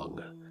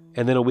gong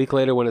and then a week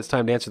later when it's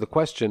time to answer the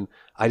question,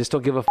 I just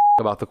don't give a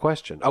about the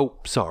question? Oh,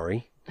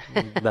 sorry.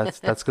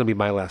 That's going to be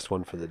my last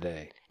one for the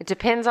day. It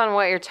depends on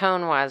what your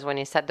tone was when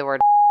you said the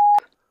word.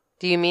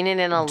 Do you mean it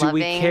in a Do loving,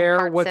 we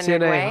care what's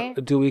in way?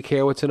 Do we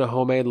care what's in a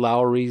homemade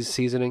Lawry's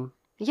seasoning?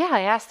 Yeah,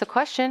 I asked the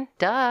question.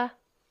 Duh.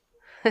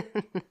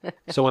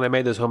 So when I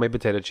made those homemade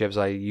potato chips,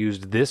 I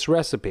used this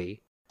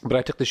recipe, but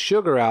I took the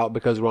sugar out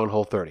because we're on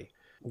Whole30.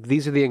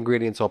 These are the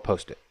ingredients. I'll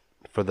post it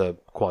for the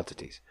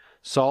quantities.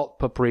 Salt,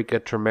 paprika,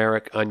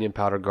 turmeric, onion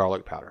powder,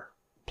 garlic powder,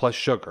 plus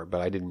sugar,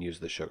 but I didn't use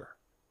the sugar.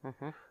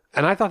 Mm-hmm.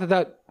 And I thought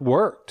that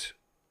worked.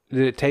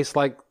 Did it taste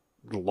like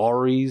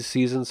Lawry's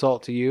seasoned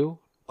salt to you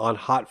on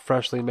hot,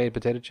 freshly made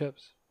potato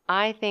chips?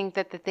 I think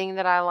that the thing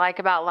that I like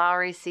about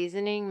Lawry's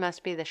seasoning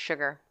must be the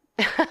sugar.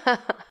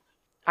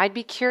 I'd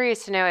be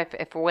curious to know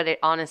if what it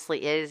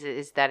honestly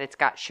is that it's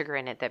got sugar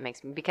in it that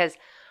makes me... Because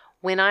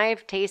when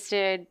I've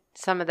tasted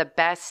some of the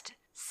best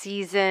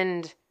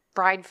seasoned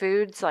fried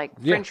foods, like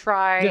French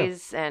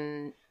fries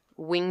and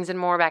wings and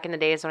more back in the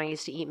days when I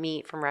used to eat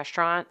meat from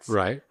restaurants.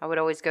 Right. I would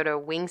always go to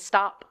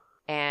Wingstop.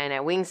 And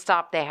at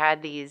Wingstop, they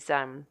had these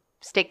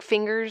steak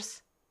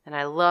fingers, and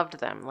I loved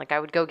them. Like, I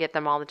would go get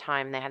them all the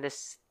time. They had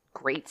this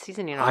great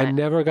seasoning on it. I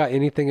never got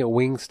anything at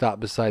Wingstop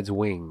besides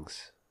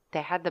wings.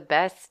 They had the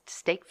best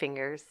steak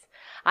fingers.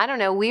 I don't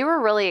know. We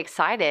were really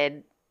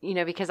excited,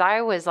 because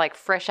I was like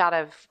fresh out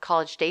of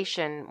College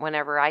Station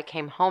whenever I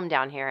came home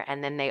down here,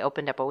 and then they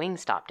opened up a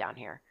Wingstop down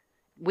here.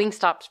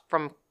 Wingstop's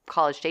from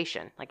College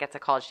Station. Like, that's a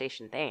College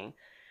Station thing.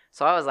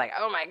 So I was like,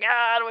 oh my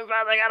God, we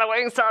finally got a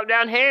Wingstop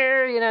down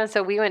here,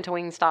 So we went to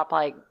Wingstop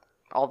like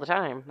all the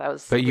time.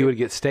 But you would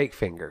get steak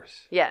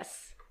fingers.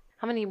 Yes.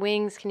 How many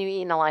wings can you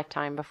eat in a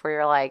lifetime before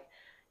you're like,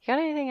 you got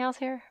anything else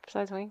here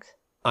besides wings?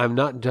 I'm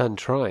not done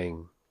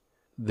trying.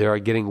 They are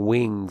getting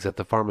wings at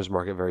the farmer's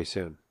market very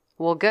soon.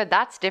 Well, good.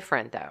 That's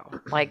different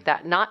though. Like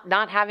that,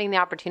 not having the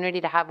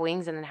opportunity to have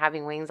wings and then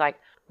having wings like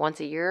once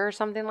a year or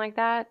something like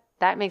that.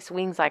 That makes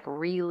wings like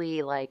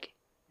really like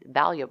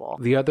valuable.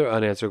 The other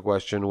unanswered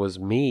question was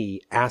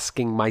me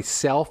asking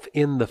myself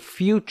in the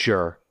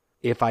future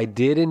if I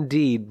did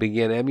indeed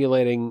begin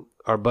emulating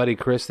our buddy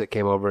Chris that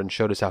came over and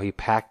showed us how he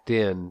packed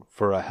in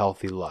for a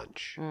healthy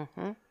lunch.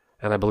 Mm-hmm.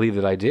 And I believe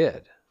that I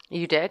did.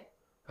 You did?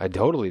 I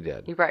totally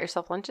did. You brought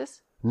yourself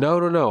lunches?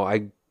 No.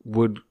 I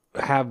would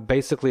have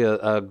basically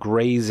a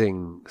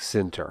grazing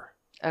center.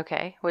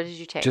 Okay. What did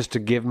you take? Just to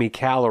give me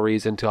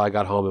calories until I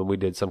got home and we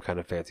did some kind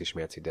of fancy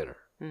schmancy dinner.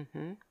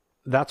 Mm-hmm.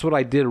 That's what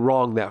I did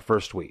wrong that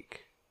first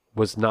week,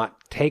 was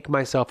not take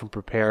myself and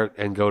prepare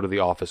and go to the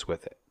office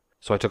with it.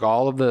 So I took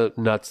all of the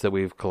nuts that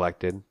we've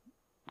collected,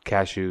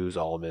 cashews,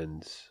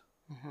 almonds,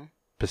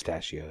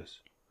 pistachios,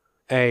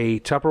 a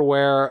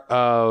Tupperware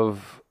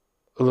of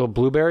little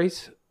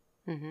blueberries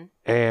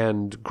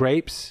and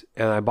grapes,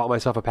 and I bought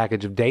myself a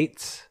package of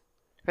dates.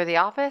 For the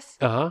office?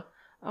 Uh-huh.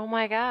 Oh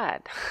my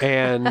God.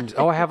 And,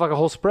 I have like a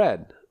whole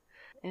spread.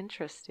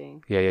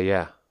 Interesting.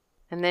 Yeah.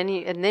 And then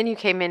you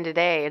came in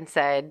today and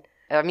said,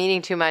 I'm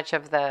eating too much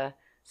of the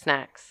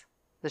snacks,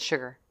 the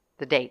sugar,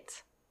 the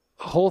dates.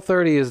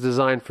 Whole30 is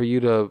designed for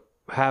you to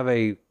have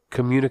a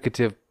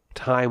communicative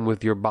time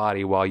with your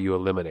body while you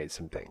eliminate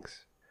some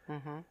things.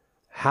 Mm-hmm.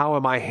 How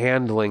am I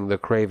handling the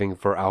craving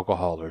for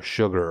alcohol or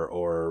sugar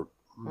or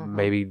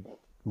maybe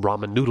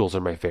ramen noodles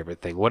are my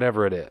favorite thing,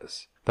 whatever it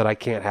is that I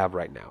can't have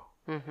right now.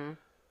 Mm-hmm.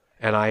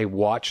 And I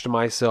watched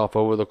myself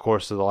over the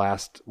course of the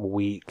last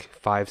week,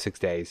 5-6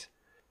 days,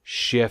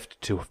 shift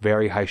to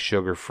very high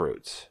sugar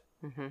fruits.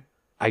 Mm-hmm.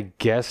 I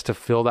guess to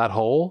fill that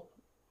hole,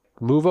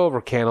 move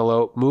over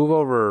cantaloupe, move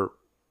over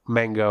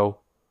mango.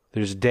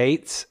 There's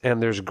dates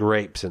and there's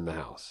grapes in the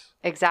house.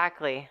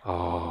 Exactly.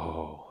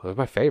 Oh, that's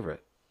my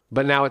favorite.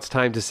 But now it's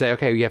time to say,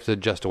 okay, you have to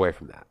adjust away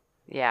from that.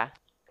 Yeah.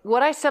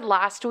 What I said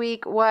last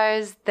week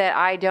was that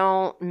I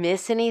don't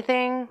miss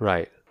anything.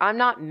 Right. I'm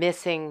not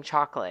missing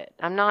chocolate.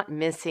 I'm not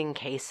missing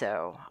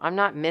queso. I'm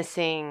not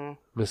missing...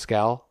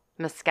 Mezcal?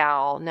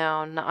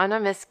 No, I'm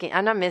not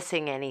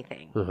missing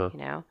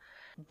anything,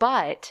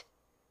 But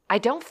I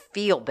don't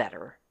feel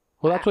better.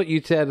 Well, that's what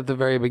you said at the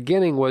very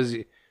beginning was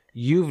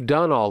you've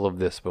done all of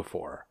this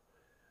before,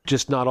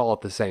 just not all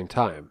at the same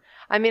time.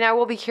 I mean, I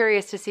will be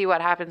curious to see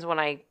what happens when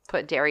I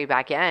put dairy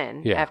back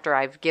in after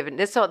I've given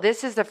this. So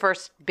this is the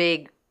first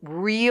big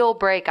real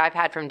break I've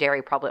had from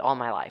dairy probably all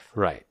my life.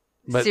 Right.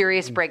 But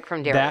serious break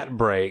from dairy. That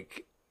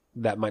break,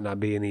 that might not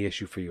be any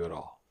issue for you at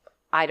all.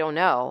 I don't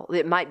know.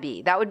 It might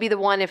be. That would be the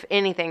one, if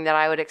anything, that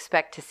I would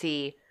expect to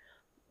see.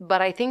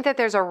 But I think that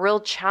there's a real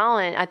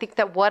challenge. I think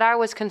that what I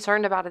was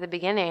concerned about at the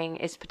beginning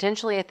is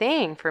potentially a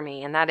thing for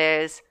me. And that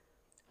is,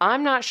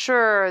 I'm not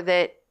sure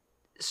that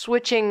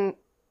switching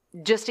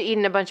just to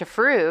eating a bunch of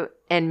fruit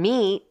and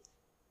meat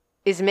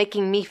is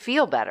making me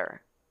feel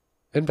better.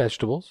 And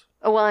vegetables.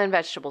 Oh, well, and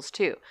vegetables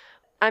too.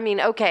 I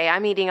mean, okay,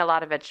 I'm eating a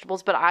lot of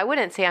vegetables, but I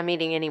wouldn't say I'm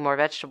eating any more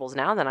vegetables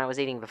now than I was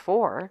eating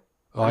before.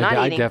 Oh,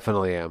 I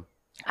definitely am.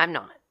 I'm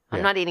not.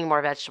 I'm not eating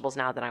more vegetables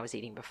now than I was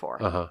eating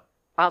before. Uh-huh.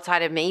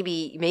 Outside of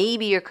maybe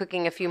you're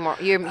cooking a few more,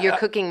 you're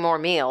cooking more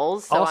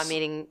meals, so I'm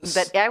eating,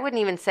 but I wouldn't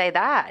even say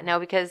that, no,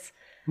 because...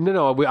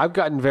 No, I've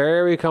gotten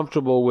very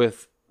comfortable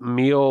with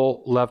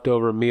meal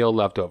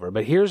leftover.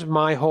 But here's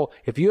my whole,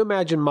 if you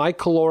imagine my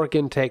caloric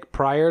intake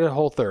prior to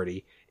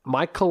Whole30,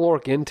 my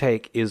caloric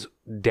intake is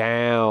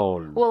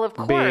down. Well, of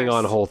course. Being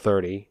on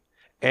Whole30.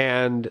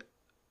 And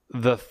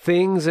the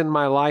things in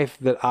my life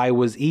that I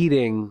was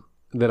eating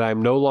that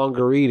I'm no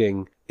longer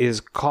eating is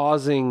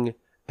causing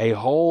a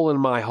hole in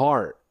my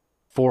heart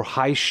for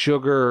high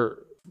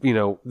sugar,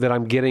 that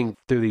I'm getting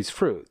through these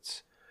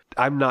fruits.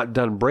 I'm not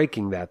done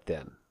breaking that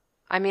then.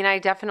 I mean, I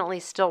definitely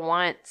still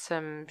want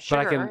some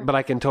sugar. But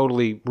I can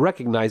totally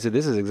recognize that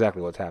this is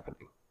exactly what's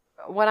happening.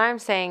 What I'm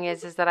saying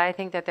is that I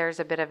think that there's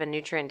a bit of a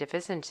nutrient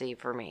deficiency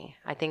for me.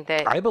 I think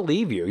that... I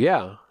believe you,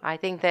 yeah. I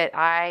think that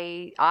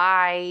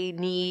I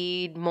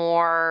need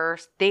more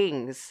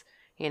things,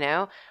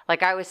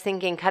 Like I was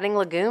thinking cutting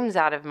legumes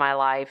out of my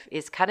life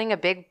is cutting a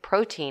big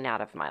protein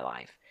out of my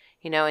life.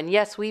 And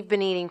yes, we've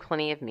been eating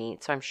plenty of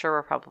meat, so I'm sure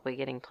we're probably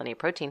getting plenty of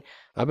protein.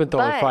 I've been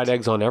throwing fried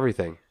eggs on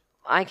everything.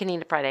 I can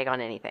eat a fried egg on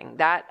anything.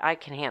 That I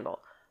can handle.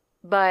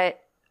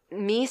 But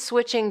me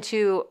switching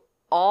to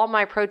all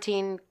my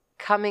protein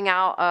coming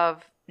out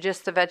of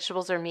just the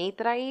vegetables or meat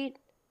that I eat,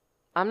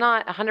 I'm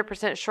not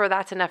 100% sure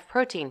that's enough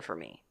protein for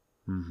me.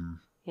 Mm-hmm.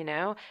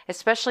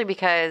 Especially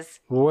because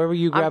where were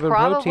you grabbing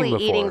protein before? I'm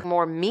probably eating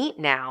more meat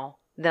now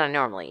than I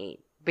normally eat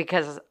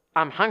because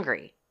I'm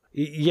hungry.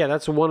 Yeah,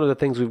 that's one of the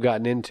things we've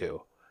gotten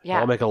into. Yeah.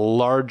 I'll make a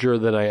larger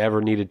than I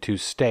ever needed to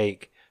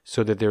steak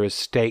so that there is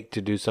steak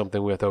to do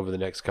something with over the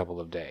next couple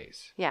of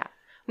days. Yeah.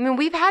 I mean,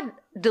 we've had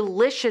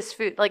delicious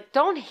food. Like,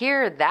 don't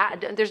hear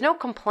that. There's no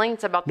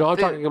complaints about the food. No, I'm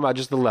talking about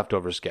just the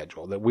leftover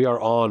schedule, that we are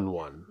on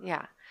one.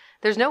 Yeah.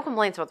 There's no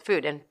complaints about the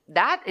food. And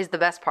that is the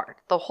best part.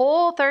 The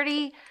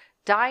Whole30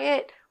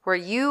 diet where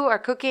you are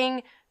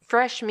cooking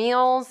fresh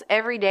meals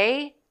every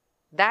day,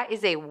 that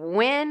is a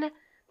win.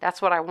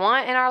 That's what I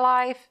want in our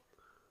life.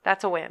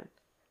 That's a win.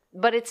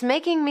 But it's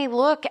making me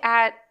look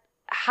at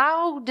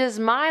how does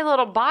my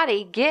little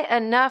body get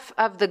enough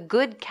of the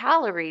good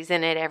calories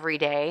in it every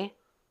day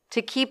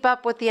to keep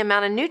up with the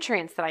amount of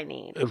nutrients that I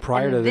need. And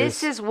prior to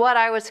this is what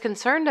I was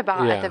concerned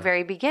about at the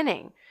very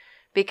beginning,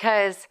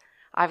 because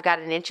I've got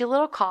an itchy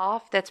little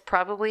cough that's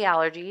probably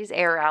allergies,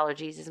 air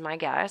allergies is my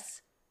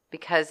guess,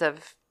 because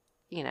of,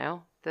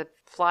 the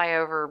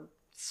flyover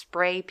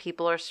spray.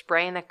 People are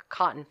spraying the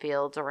cotton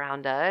fields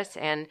around us,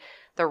 and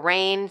the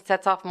rain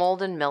sets off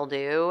mold and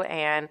mildew,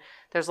 and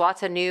there's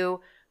lots of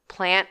new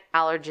plant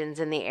allergens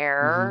in the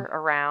air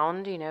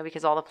around,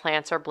 because all the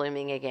plants are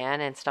blooming again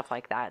and stuff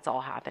like that. It's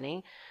all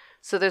happening.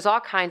 So there's all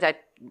kinds. I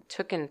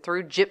took and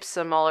threw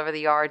gypsum all over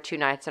the yard 2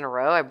 nights in a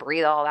row. I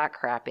breathe all that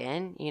crap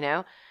in,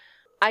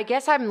 I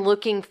guess I'm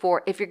looking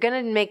for, if you're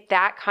going to make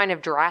that kind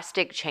of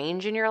drastic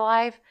change in your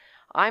life,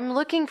 I'm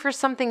looking for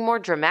something more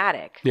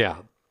dramatic. Yeah.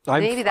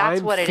 Maybe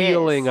that's what it is. I'm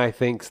feeling, I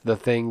think, the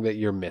thing that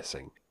you're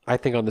missing. I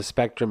think on the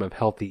spectrum of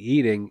healthy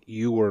eating,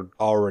 you were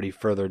already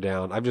further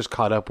down. I've just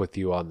caught up with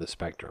you on the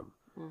spectrum.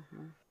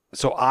 Mm-hmm.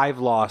 So I've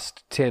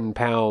lost 10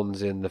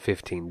 pounds in the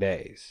 15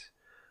 days.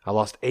 I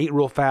lost 8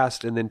 real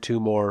fast and then 2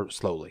 more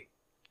slowly.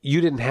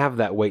 You didn't have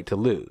that weight to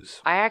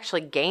lose. I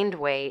actually gained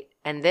weight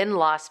and then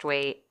lost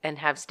weight and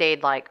have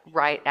stayed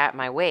right at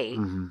my weight.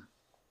 Mm-hmm.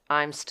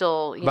 I'm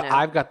still, But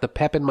I've got the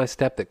pep in my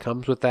step that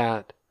comes with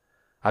that.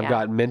 I've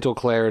got mental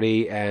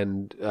clarity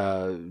and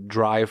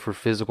drive for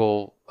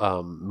physical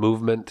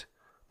movement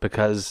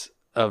because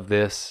of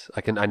this.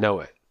 I know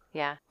it.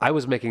 Yeah. I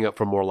was making up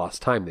for more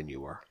lost time than you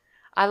were.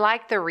 I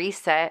like the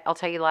reset. I'll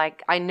tell you,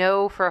 I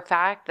know for a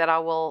fact that I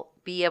will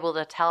be able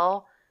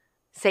to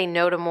say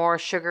no to more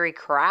sugary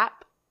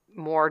crap,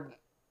 more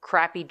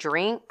crappy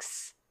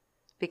drinks,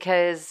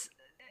 because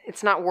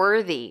it's not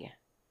worthy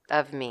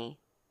of me,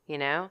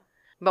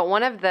 But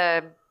one of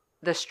the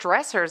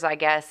stressors, I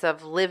guess,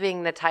 of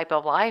living the type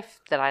of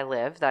life that I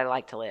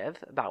like to live,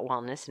 about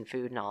wellness and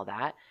food and all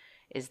that,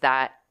 is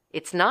that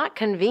it's not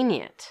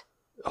convenient.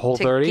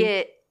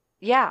 Whole30?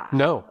 Yeah.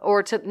 No.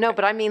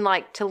 But I mean,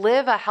 to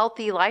live a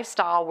healthy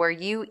lifestyle where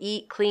you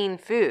eat clean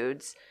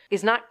foods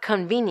is not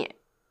convenient.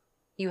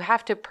 You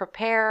have to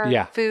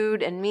prepare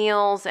food and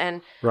meals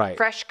and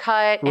fresh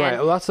cut. Right.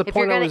 Well, that's the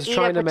point I was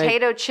trying to make. If you're going to eat a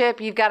potato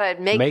chip, you've got to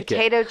make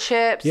potato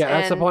chips. Yeah,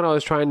 that's the point I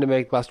was trying to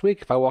make last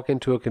week. If I walk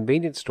into a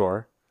convenience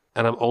store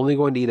and I'm only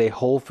going to eat a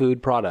whole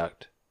food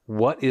product,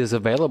 what is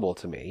available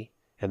to me?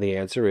 And the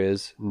answer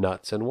is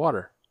nuts and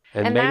water.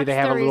 And maybe they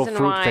have a little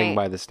fruit thing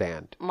by the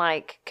stand.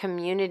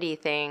 Community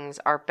things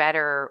are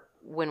better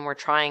when we're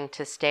trying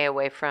to stay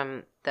away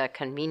from the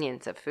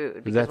convenience of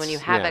food. Because when you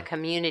have a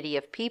community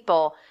of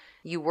people,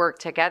 you work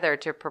together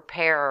to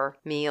prepare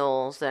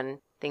meals and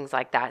things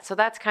like that. So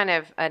that's kind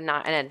of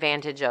not an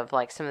advantage of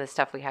some of the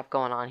stuff we have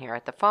going on here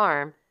at the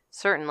farm.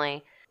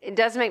 Certainly. It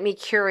does make me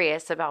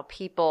curious about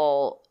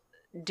people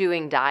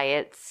doing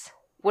diets,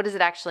 what does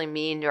it actually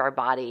mean to our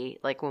body,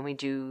 like when we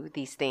do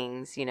these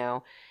things, you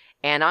know?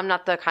 And I'm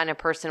not the kind of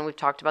person, we've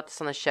talked about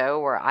this on the show,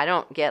 where I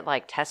don't get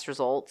like test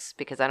results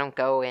because I don't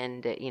go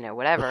into, you know,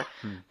 whatever.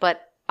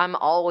 But I'm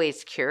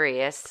always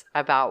curious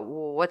about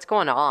what's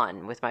going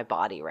on with my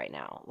body right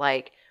now.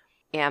 Like,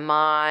 am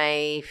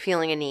I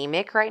feeling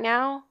anemic right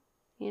now?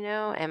 You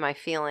know, am I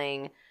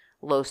feeling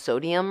low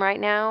sodium right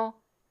now?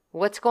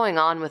 What's going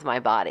on with my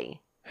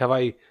body? Have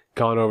I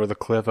gone over the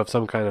cliff of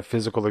some kind of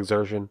physical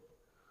exertion?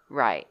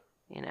 Right.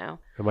 You know?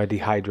 Am I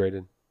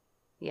dehydrated?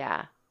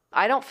 Yeah.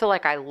 I don't feel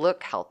like I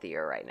look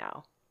healthier right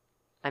now.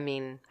 I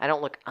mean, I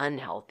don't look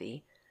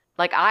unhealthy.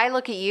 Like, I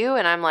look at you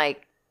and I'm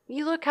like,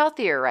 you look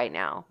healthier right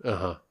now.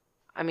 Uh-huh.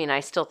 I mean, I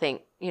still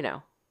think, you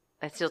know,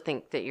 I still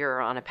think that you're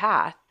on a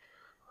path.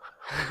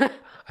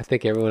 I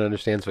think everyone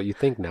understands what you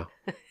think now.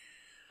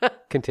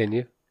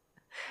 Continue.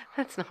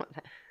 That's not what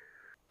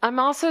I'm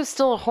also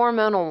still a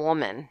hormonal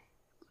woman,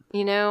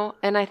 you know?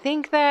 And I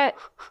think that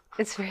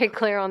it's very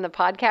clear on the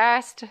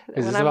podcast.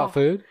 Is this about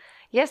food?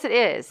 Yes, it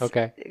is.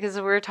 Okay. Because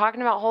we were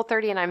talking about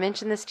Whole30 and I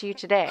mentioned this to you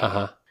today.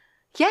 Uh-huh.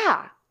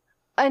 Yeah.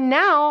 And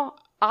now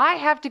I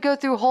have to go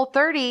through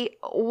Whole30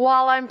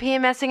 while I'm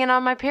PMSing and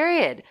on my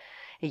period.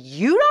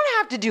 You don't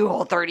have to do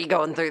Whole30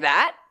 going through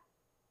that.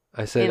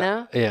 I said, you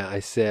know? Yeah, I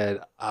said,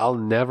 I'll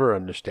never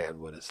understand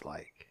what it's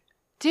like.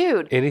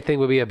 Dude. Anything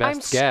would be a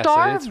best guess.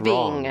 I'm and it's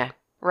wrong. starving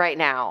right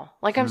now.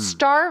 Like, I'm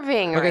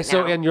starving right now. Okay,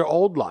 so in your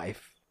old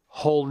life,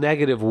 hole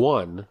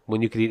 -1,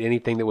 when you could eat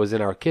anything that was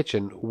in our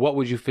kitchen, what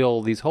would you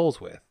fill these holes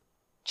with?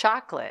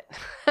 Chocolate.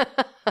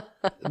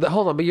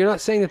 Hold on, but you're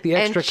not saying that the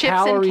extra chips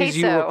and calories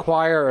you queso.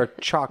 require are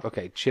chocolate.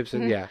 Okay, chips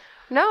and, yeah.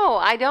 No,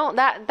 I don't.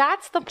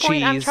 That's the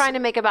point I'm Cheese. trying to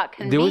make about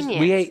convenience.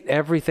 We ate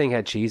everything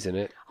had cheese in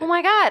it. Oh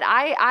my God.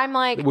 I'm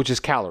like, Which is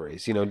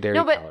calories, you know, dairy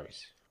No, but-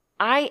 calories.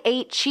 I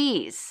ate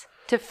cheese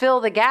to fill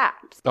the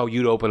gaps. Oh,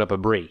 you'd open up a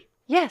brie.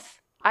 Yes,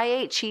 I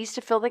ate cheese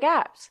to fill the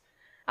gaps.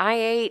 I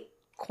ate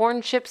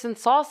corn chips and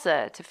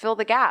salsa to fill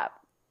the gap.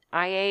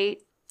 I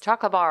ate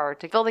chocolate bar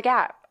to fill the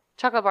gap.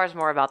 Chocolate bar is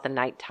more about the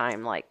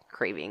nighttime, like,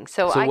 craving.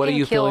 So I what are can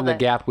you kill filling the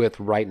gap with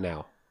right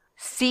now?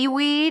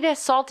 Seaweed,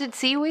 salted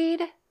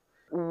seaweed.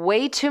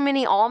 Way too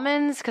many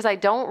almonds because I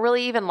don't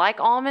really even like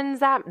almonds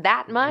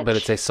that much. But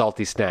it's a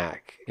salty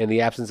snack. In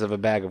the absence of a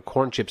bag of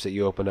corn chips that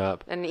you open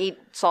up. And eat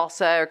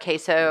salsa or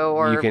queso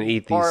or You can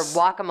eat these- or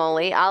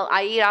guacamole.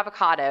 I eat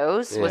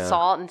avocados with Yeah.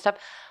 salt and stuff.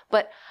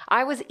 But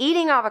I was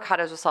eating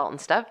avocados with salt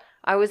and stuff.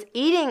 I was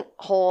eating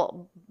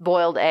whole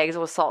boiled eggs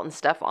with salt and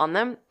stuff on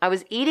them. I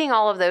was eating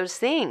all of those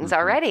things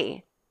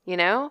already, you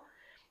know?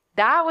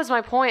 That was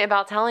my point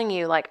about telling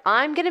you, like,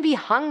 I'm going to be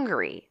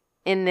hungry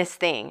in this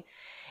thing.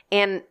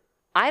 And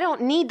I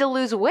don't need to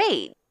lose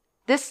weight.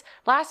 This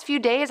last few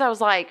days, I was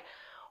like,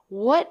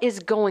 what is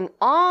going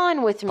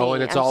on with me? Oh,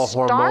 and it's I'm all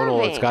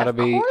hormonal. It's starving. gotta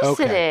be- Of course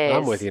okay, it is.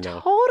 I'm with you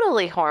now.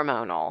 Totally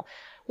hormonal.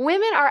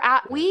 Women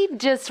are we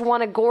just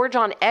want to gorge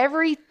on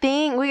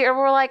everything.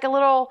 We're like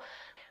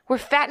we're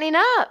fattening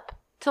up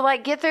to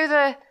like get through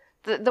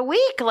the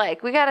week.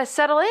 Like, we got to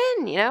settle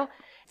in, you know?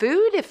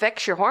 Food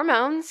affects your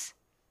hormones.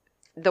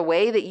 The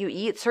way that you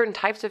eat certain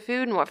types of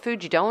food and what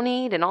food you don't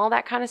eat and all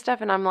that kind of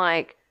stuff. And I'm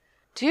like,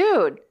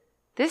 dude,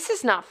 this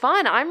is not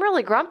fun. I'm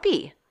really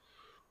grumpy,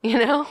 you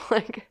know?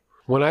 Like,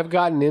 When I've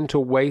gotten into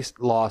weight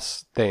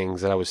loss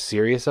things that I was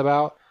serious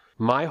about,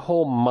 my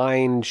whole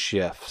mind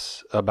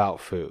shifts about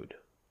food.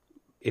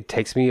 It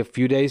takes me a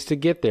few days to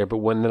get there, but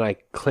when then I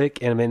click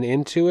and I'm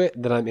into it,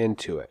 then I'm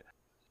into it.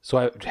 So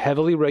I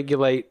heavily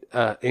regulate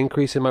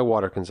increase in my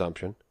water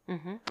consumption. oh,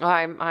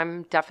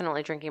 I'm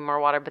definitely drinking more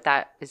water, but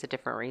that is a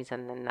different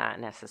reason than that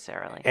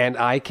necessarily. And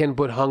I can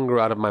put hunger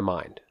out of my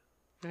mind.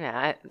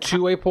 Yeah,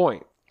 To a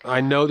point. I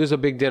know there's a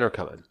big dinner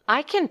coming.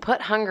 I can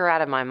put hunger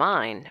out of my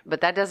mind, but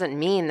that doesn't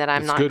mean that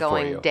I'm It's not good for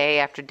you. going day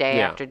after day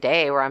Yeah. after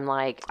day where I'm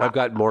like, I've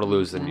got more to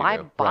lose than you my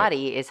do. Right.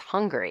 body is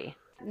hungry.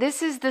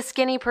 This is the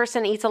skinny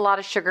person eats a lot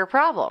of sugar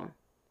problem,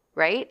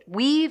 right?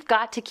 We've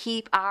got to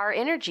keep our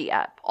energy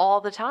up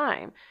all the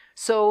time.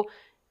 So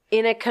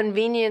in a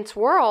convenience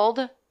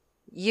world,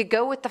 you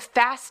go with the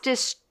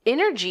fastest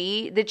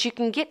energy that you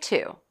can get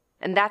to.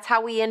 And that's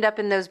how we end up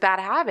in those bad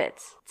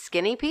habits.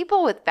 Skinny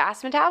people with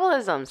fast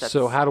metabolisms.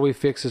 So how do we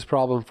fix this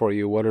problem for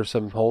you? What are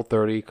some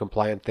Whole30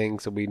 compliant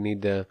things that we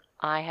need to...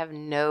 I have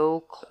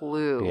no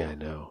clue. Yeah, I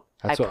know.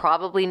 I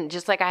probably,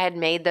 just like I had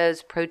made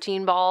those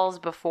protein balls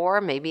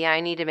before, maybe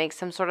I need to make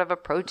some sort of a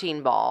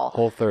protein ball.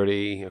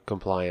 Whole30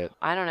 compliant.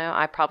 I don't know.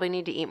 I probably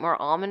need to eat more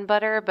almond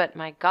butter, but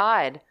my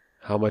God.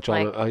 How much Like-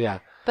 almond? Oh, yeah.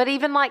 But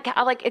even like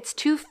it's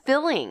too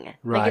filling. Like,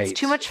 Right. it's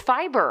too much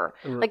fiber.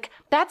 Like,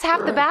 that's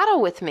half the battle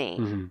with me.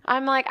 Mm-hmm.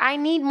 I'm like, I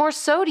need more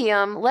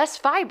sodium, less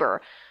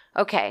fiber.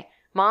 Okay,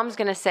 mom's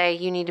going to say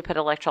you need to put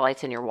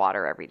electrolytes in your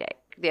water every day.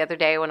 The other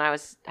day when I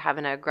was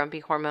having a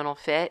grumpy hormonal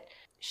fit,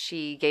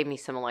 she gave me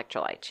some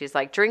electrolytes. She's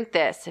like, drink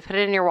this. Put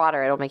it in your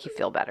water. It'll make you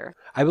feel better.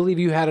 I believe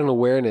you had an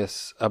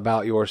awareness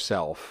about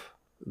yourself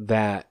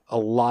that a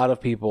lot of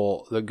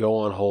people that go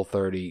on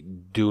Whole30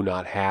 do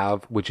not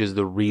have, which is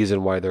the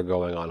reason why they're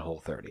going on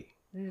Whole30.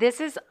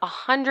 This is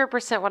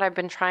 100% what I've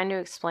been trying to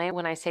explain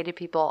when I say to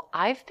people,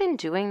 I've been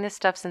doing this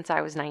stuff since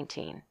I was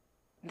 19.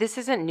 This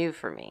isn't new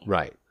for me.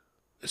 Right.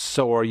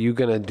 So are you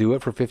going to do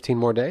it for 15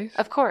 more days?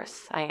 Of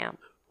course I am.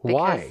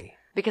 Why?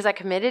 Because I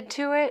committed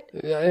to it.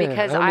 Yeah,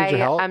 because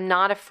I'm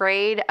not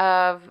afraid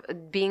of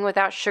being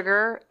without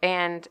sugar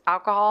and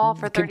alcohol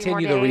for 30 more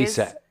days. Continue the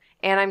reset.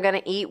 And I'm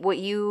going to eat what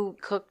you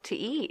cook to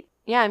eat.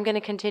 Yeah, I'm going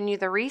to continue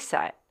the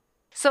reset.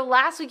 So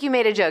last week you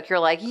made a joke. You're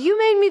like, you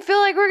made me feel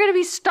like we're going to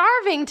be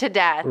starving to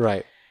death.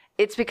 Right.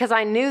 It's because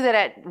I knew that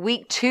at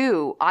week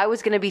 2, I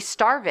was going to be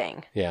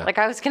starving. Yeah. Like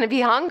I was going to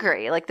be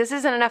hungry. Like this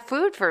isn't enough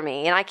food for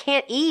me. And I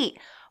can't eat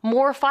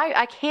more fiber.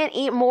 I can't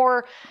eat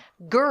more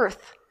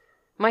girth.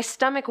 My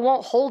stomach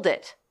won't hold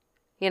it,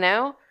 you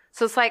know?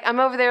 So it's like I'm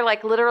over there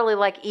like literally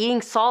like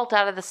eating salt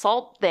out of the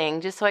salt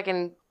thing just so I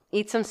can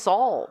eat some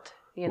salt,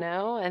 you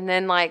know? And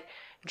then like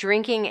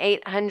drinking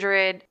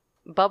 800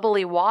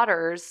 bubbly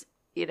waters,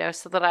 you know,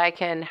 so that I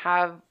can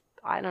have,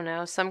 I don't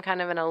know, some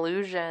kind of an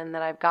illusion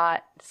that I've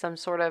got some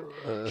sort of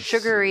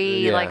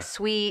sugary, like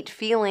sweet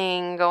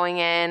feeling going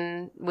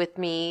in with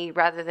me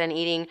rather than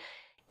eating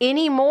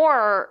any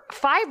more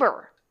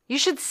fiber. You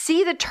should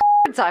see the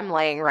turds I'm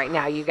laying right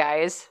now, you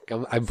guys.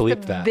 I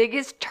believe that.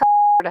 Biggest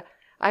turd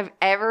I've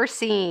ever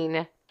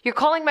seen. You're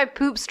calling my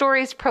poop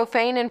stories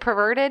profane and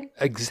perverted?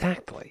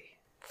 Exactly.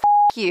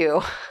 F***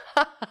 you.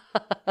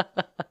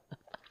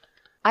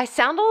 I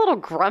sound a little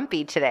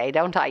grumpy today,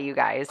 don't I, you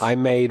guys? I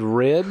made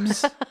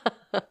ribs.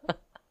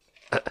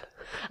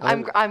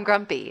 I'm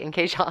grumpy, in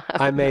case y'all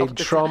haven't I made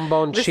noticed.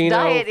 tromboncino This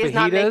diet fajitas. is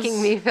not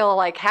making me feel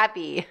like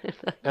happy.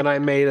 And I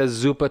made a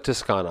zuppa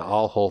toscana,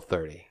 all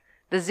Whole30.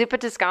 The zuppa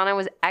toscana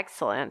was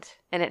excellent,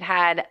 and it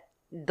had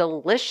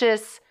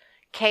delicious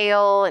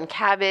kale and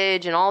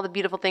cabbage and all the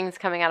beautiful things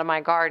coming out of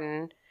my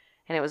garden,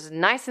 and it was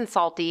nice and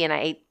salty, and I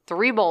ate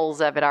 3 bowls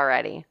of it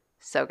already.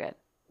 So good.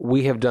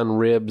 We have done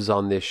ribs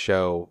on this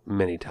show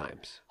many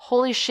times.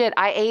 Holy shit,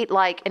 I ate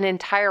like an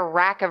entire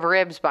rack of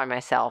ribs by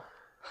myself.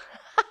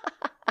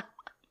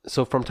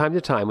 So from time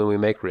to time when we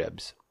make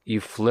ribs,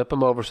 you flip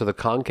them over so the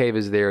concave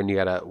is there and you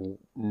got to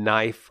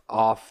knife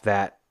off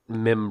that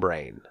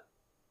membrane.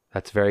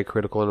 That's very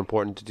critical and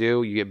important to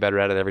do. You get better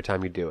at it every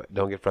time you do it.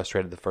 Don't get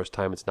frustrated the first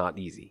time. It's not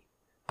easy.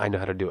 I know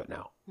how to do it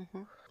now.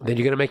 Mm-hmm. Then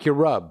you're going to make your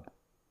rub.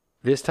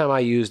 This time I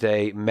used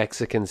a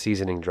Mexican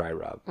seasoning dry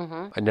rub.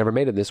 Mm-hmm. I never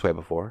made it this way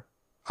before.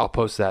 I'll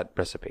post that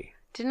recipe.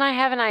 Didn't I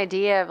have an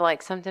idea of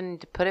like something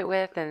to put it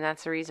with, and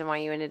that's the reason why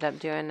you ended up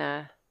doing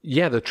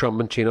Yeah, the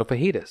tromboncino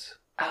fajitas.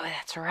 Oh,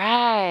 that's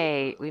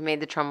right. We made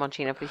the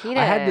tromboncino fajitas.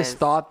 I had this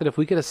thought that if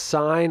we could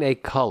assign a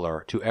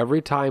color to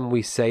every time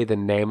we say the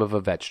name of a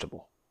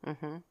vegetable,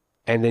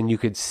 and then you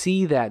could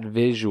see that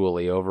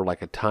visually over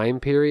like a time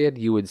period,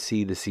 you would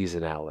see the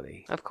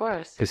seasonality. Of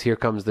course. Because here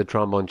comes the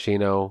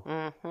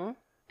tromboncino,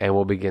 and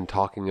we'll begin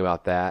talking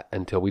about that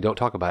until we don't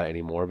talk about it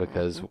anymore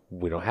because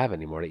we don't have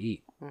any more to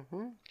eat.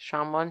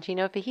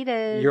 Tromboncino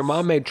fajitas. Your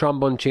mom made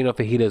tromboncino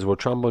fajitas where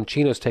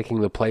tromboncino's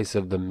taking the place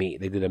of the meat.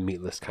 They did a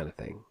meatless kind of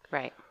thing.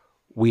 Right.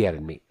 We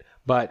added meat.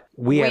 But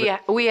we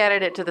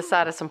added it to the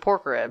side of some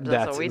pork ribs.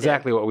 That's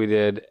exactly what we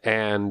did.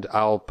 And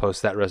I'll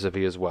post that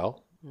recipe as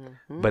well.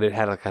 But it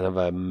had a kind of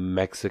a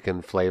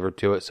Mexican flavor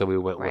to it. So we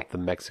went with the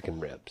Mexican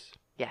ribs.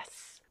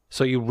 Yes.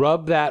 So you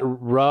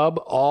rub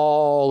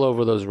all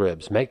over those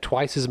ribs. Make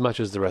twice as much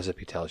as the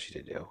recipe tells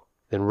you to do.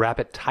 Then wrap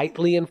it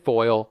tightly in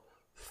foil.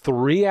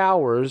 3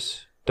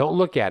 hours. Don't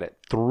look at it.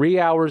 3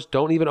 hours.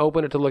 Don't even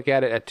open it to look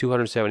at it at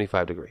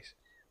 275 degrees.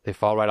 They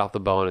fall right off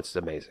the bone. It's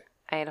amazing.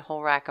 I ate a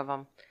whole rack of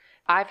them.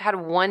 I've had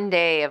one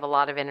day of a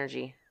lot of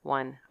energy.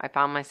 I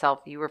found myself,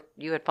 you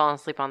had fallen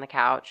asleep on the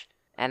couch.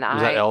 And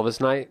Was that Elvis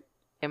night?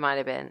 It might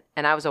have been.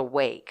 And I was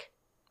awake.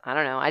 I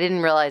don't know. I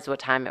didn't realize what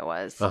time it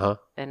was.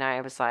 And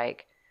I was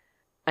like,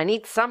 I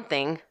need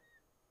something.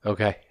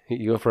 Okay.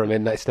 You go for a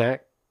midnight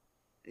snack?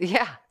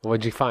 Yeah.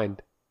 What'd you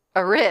find?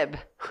 A rib.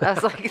 I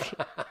was like,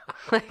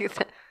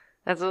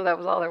 that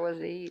was all there was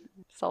to eat.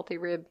 Salty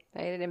rib.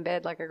 I ate it in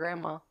bed like a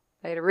grandma.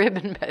 I ate a rib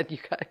in bed, you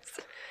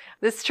guys.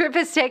 This trip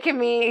has taken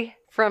me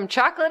from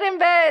chocolate in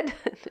bed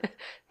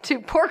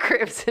to pork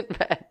ribs in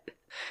bed.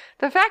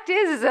 The fact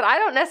is that I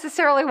don't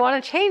necessarily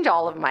want to change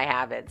all of my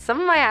habits.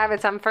 Some of my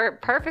habits I'm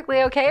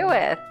perfectly okay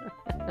with.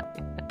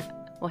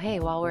 Well,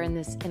 hey, while we're in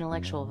this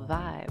intellectual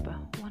vibe,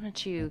 why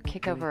don't you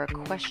kick over a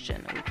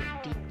question that we can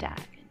deep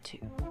dive into?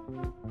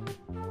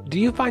 Do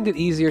you find it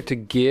easier to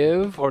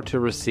give or to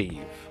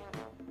receive?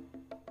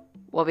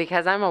 Well,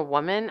 because I'm a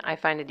woman, I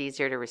find it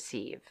easier to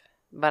receive.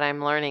 But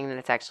I'm learning that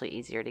it's actually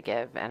easier to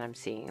give, and I'm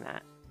seeing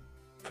that.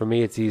 For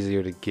me, it's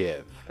easier to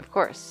give. Of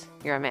course.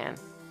 You're a man.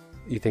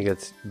 You think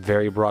it's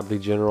very broadly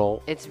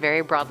general? It's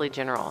very broadly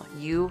general.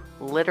 You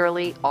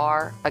literally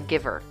are a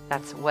giver.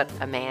 That's what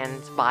a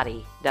man's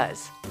body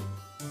does.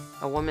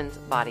 A woman's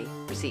body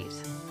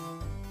receives.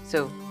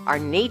 So our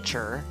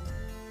nature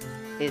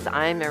is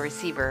I'm a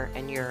receiver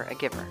and you're a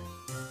giver.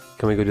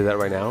 Can we go do that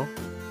right now?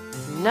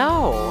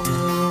 No.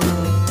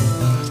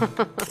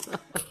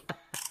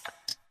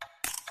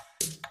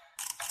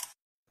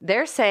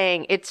 They're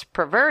saying it's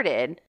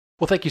perverted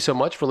Well, thank you so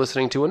much for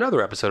listening to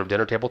another episode of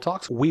Dinner Table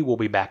Talks. We will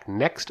be back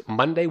next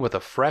Monday with a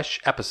fresh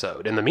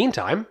episode. In the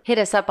meantime, hit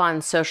us up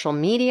on social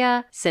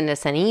media, send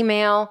us an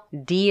email,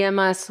 DM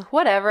us,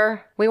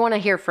 whatever. We want to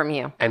hear from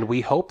you. And we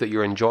hope that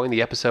you're enjoying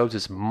the episodes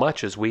as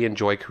much as we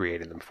enjoy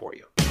creating them for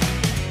you.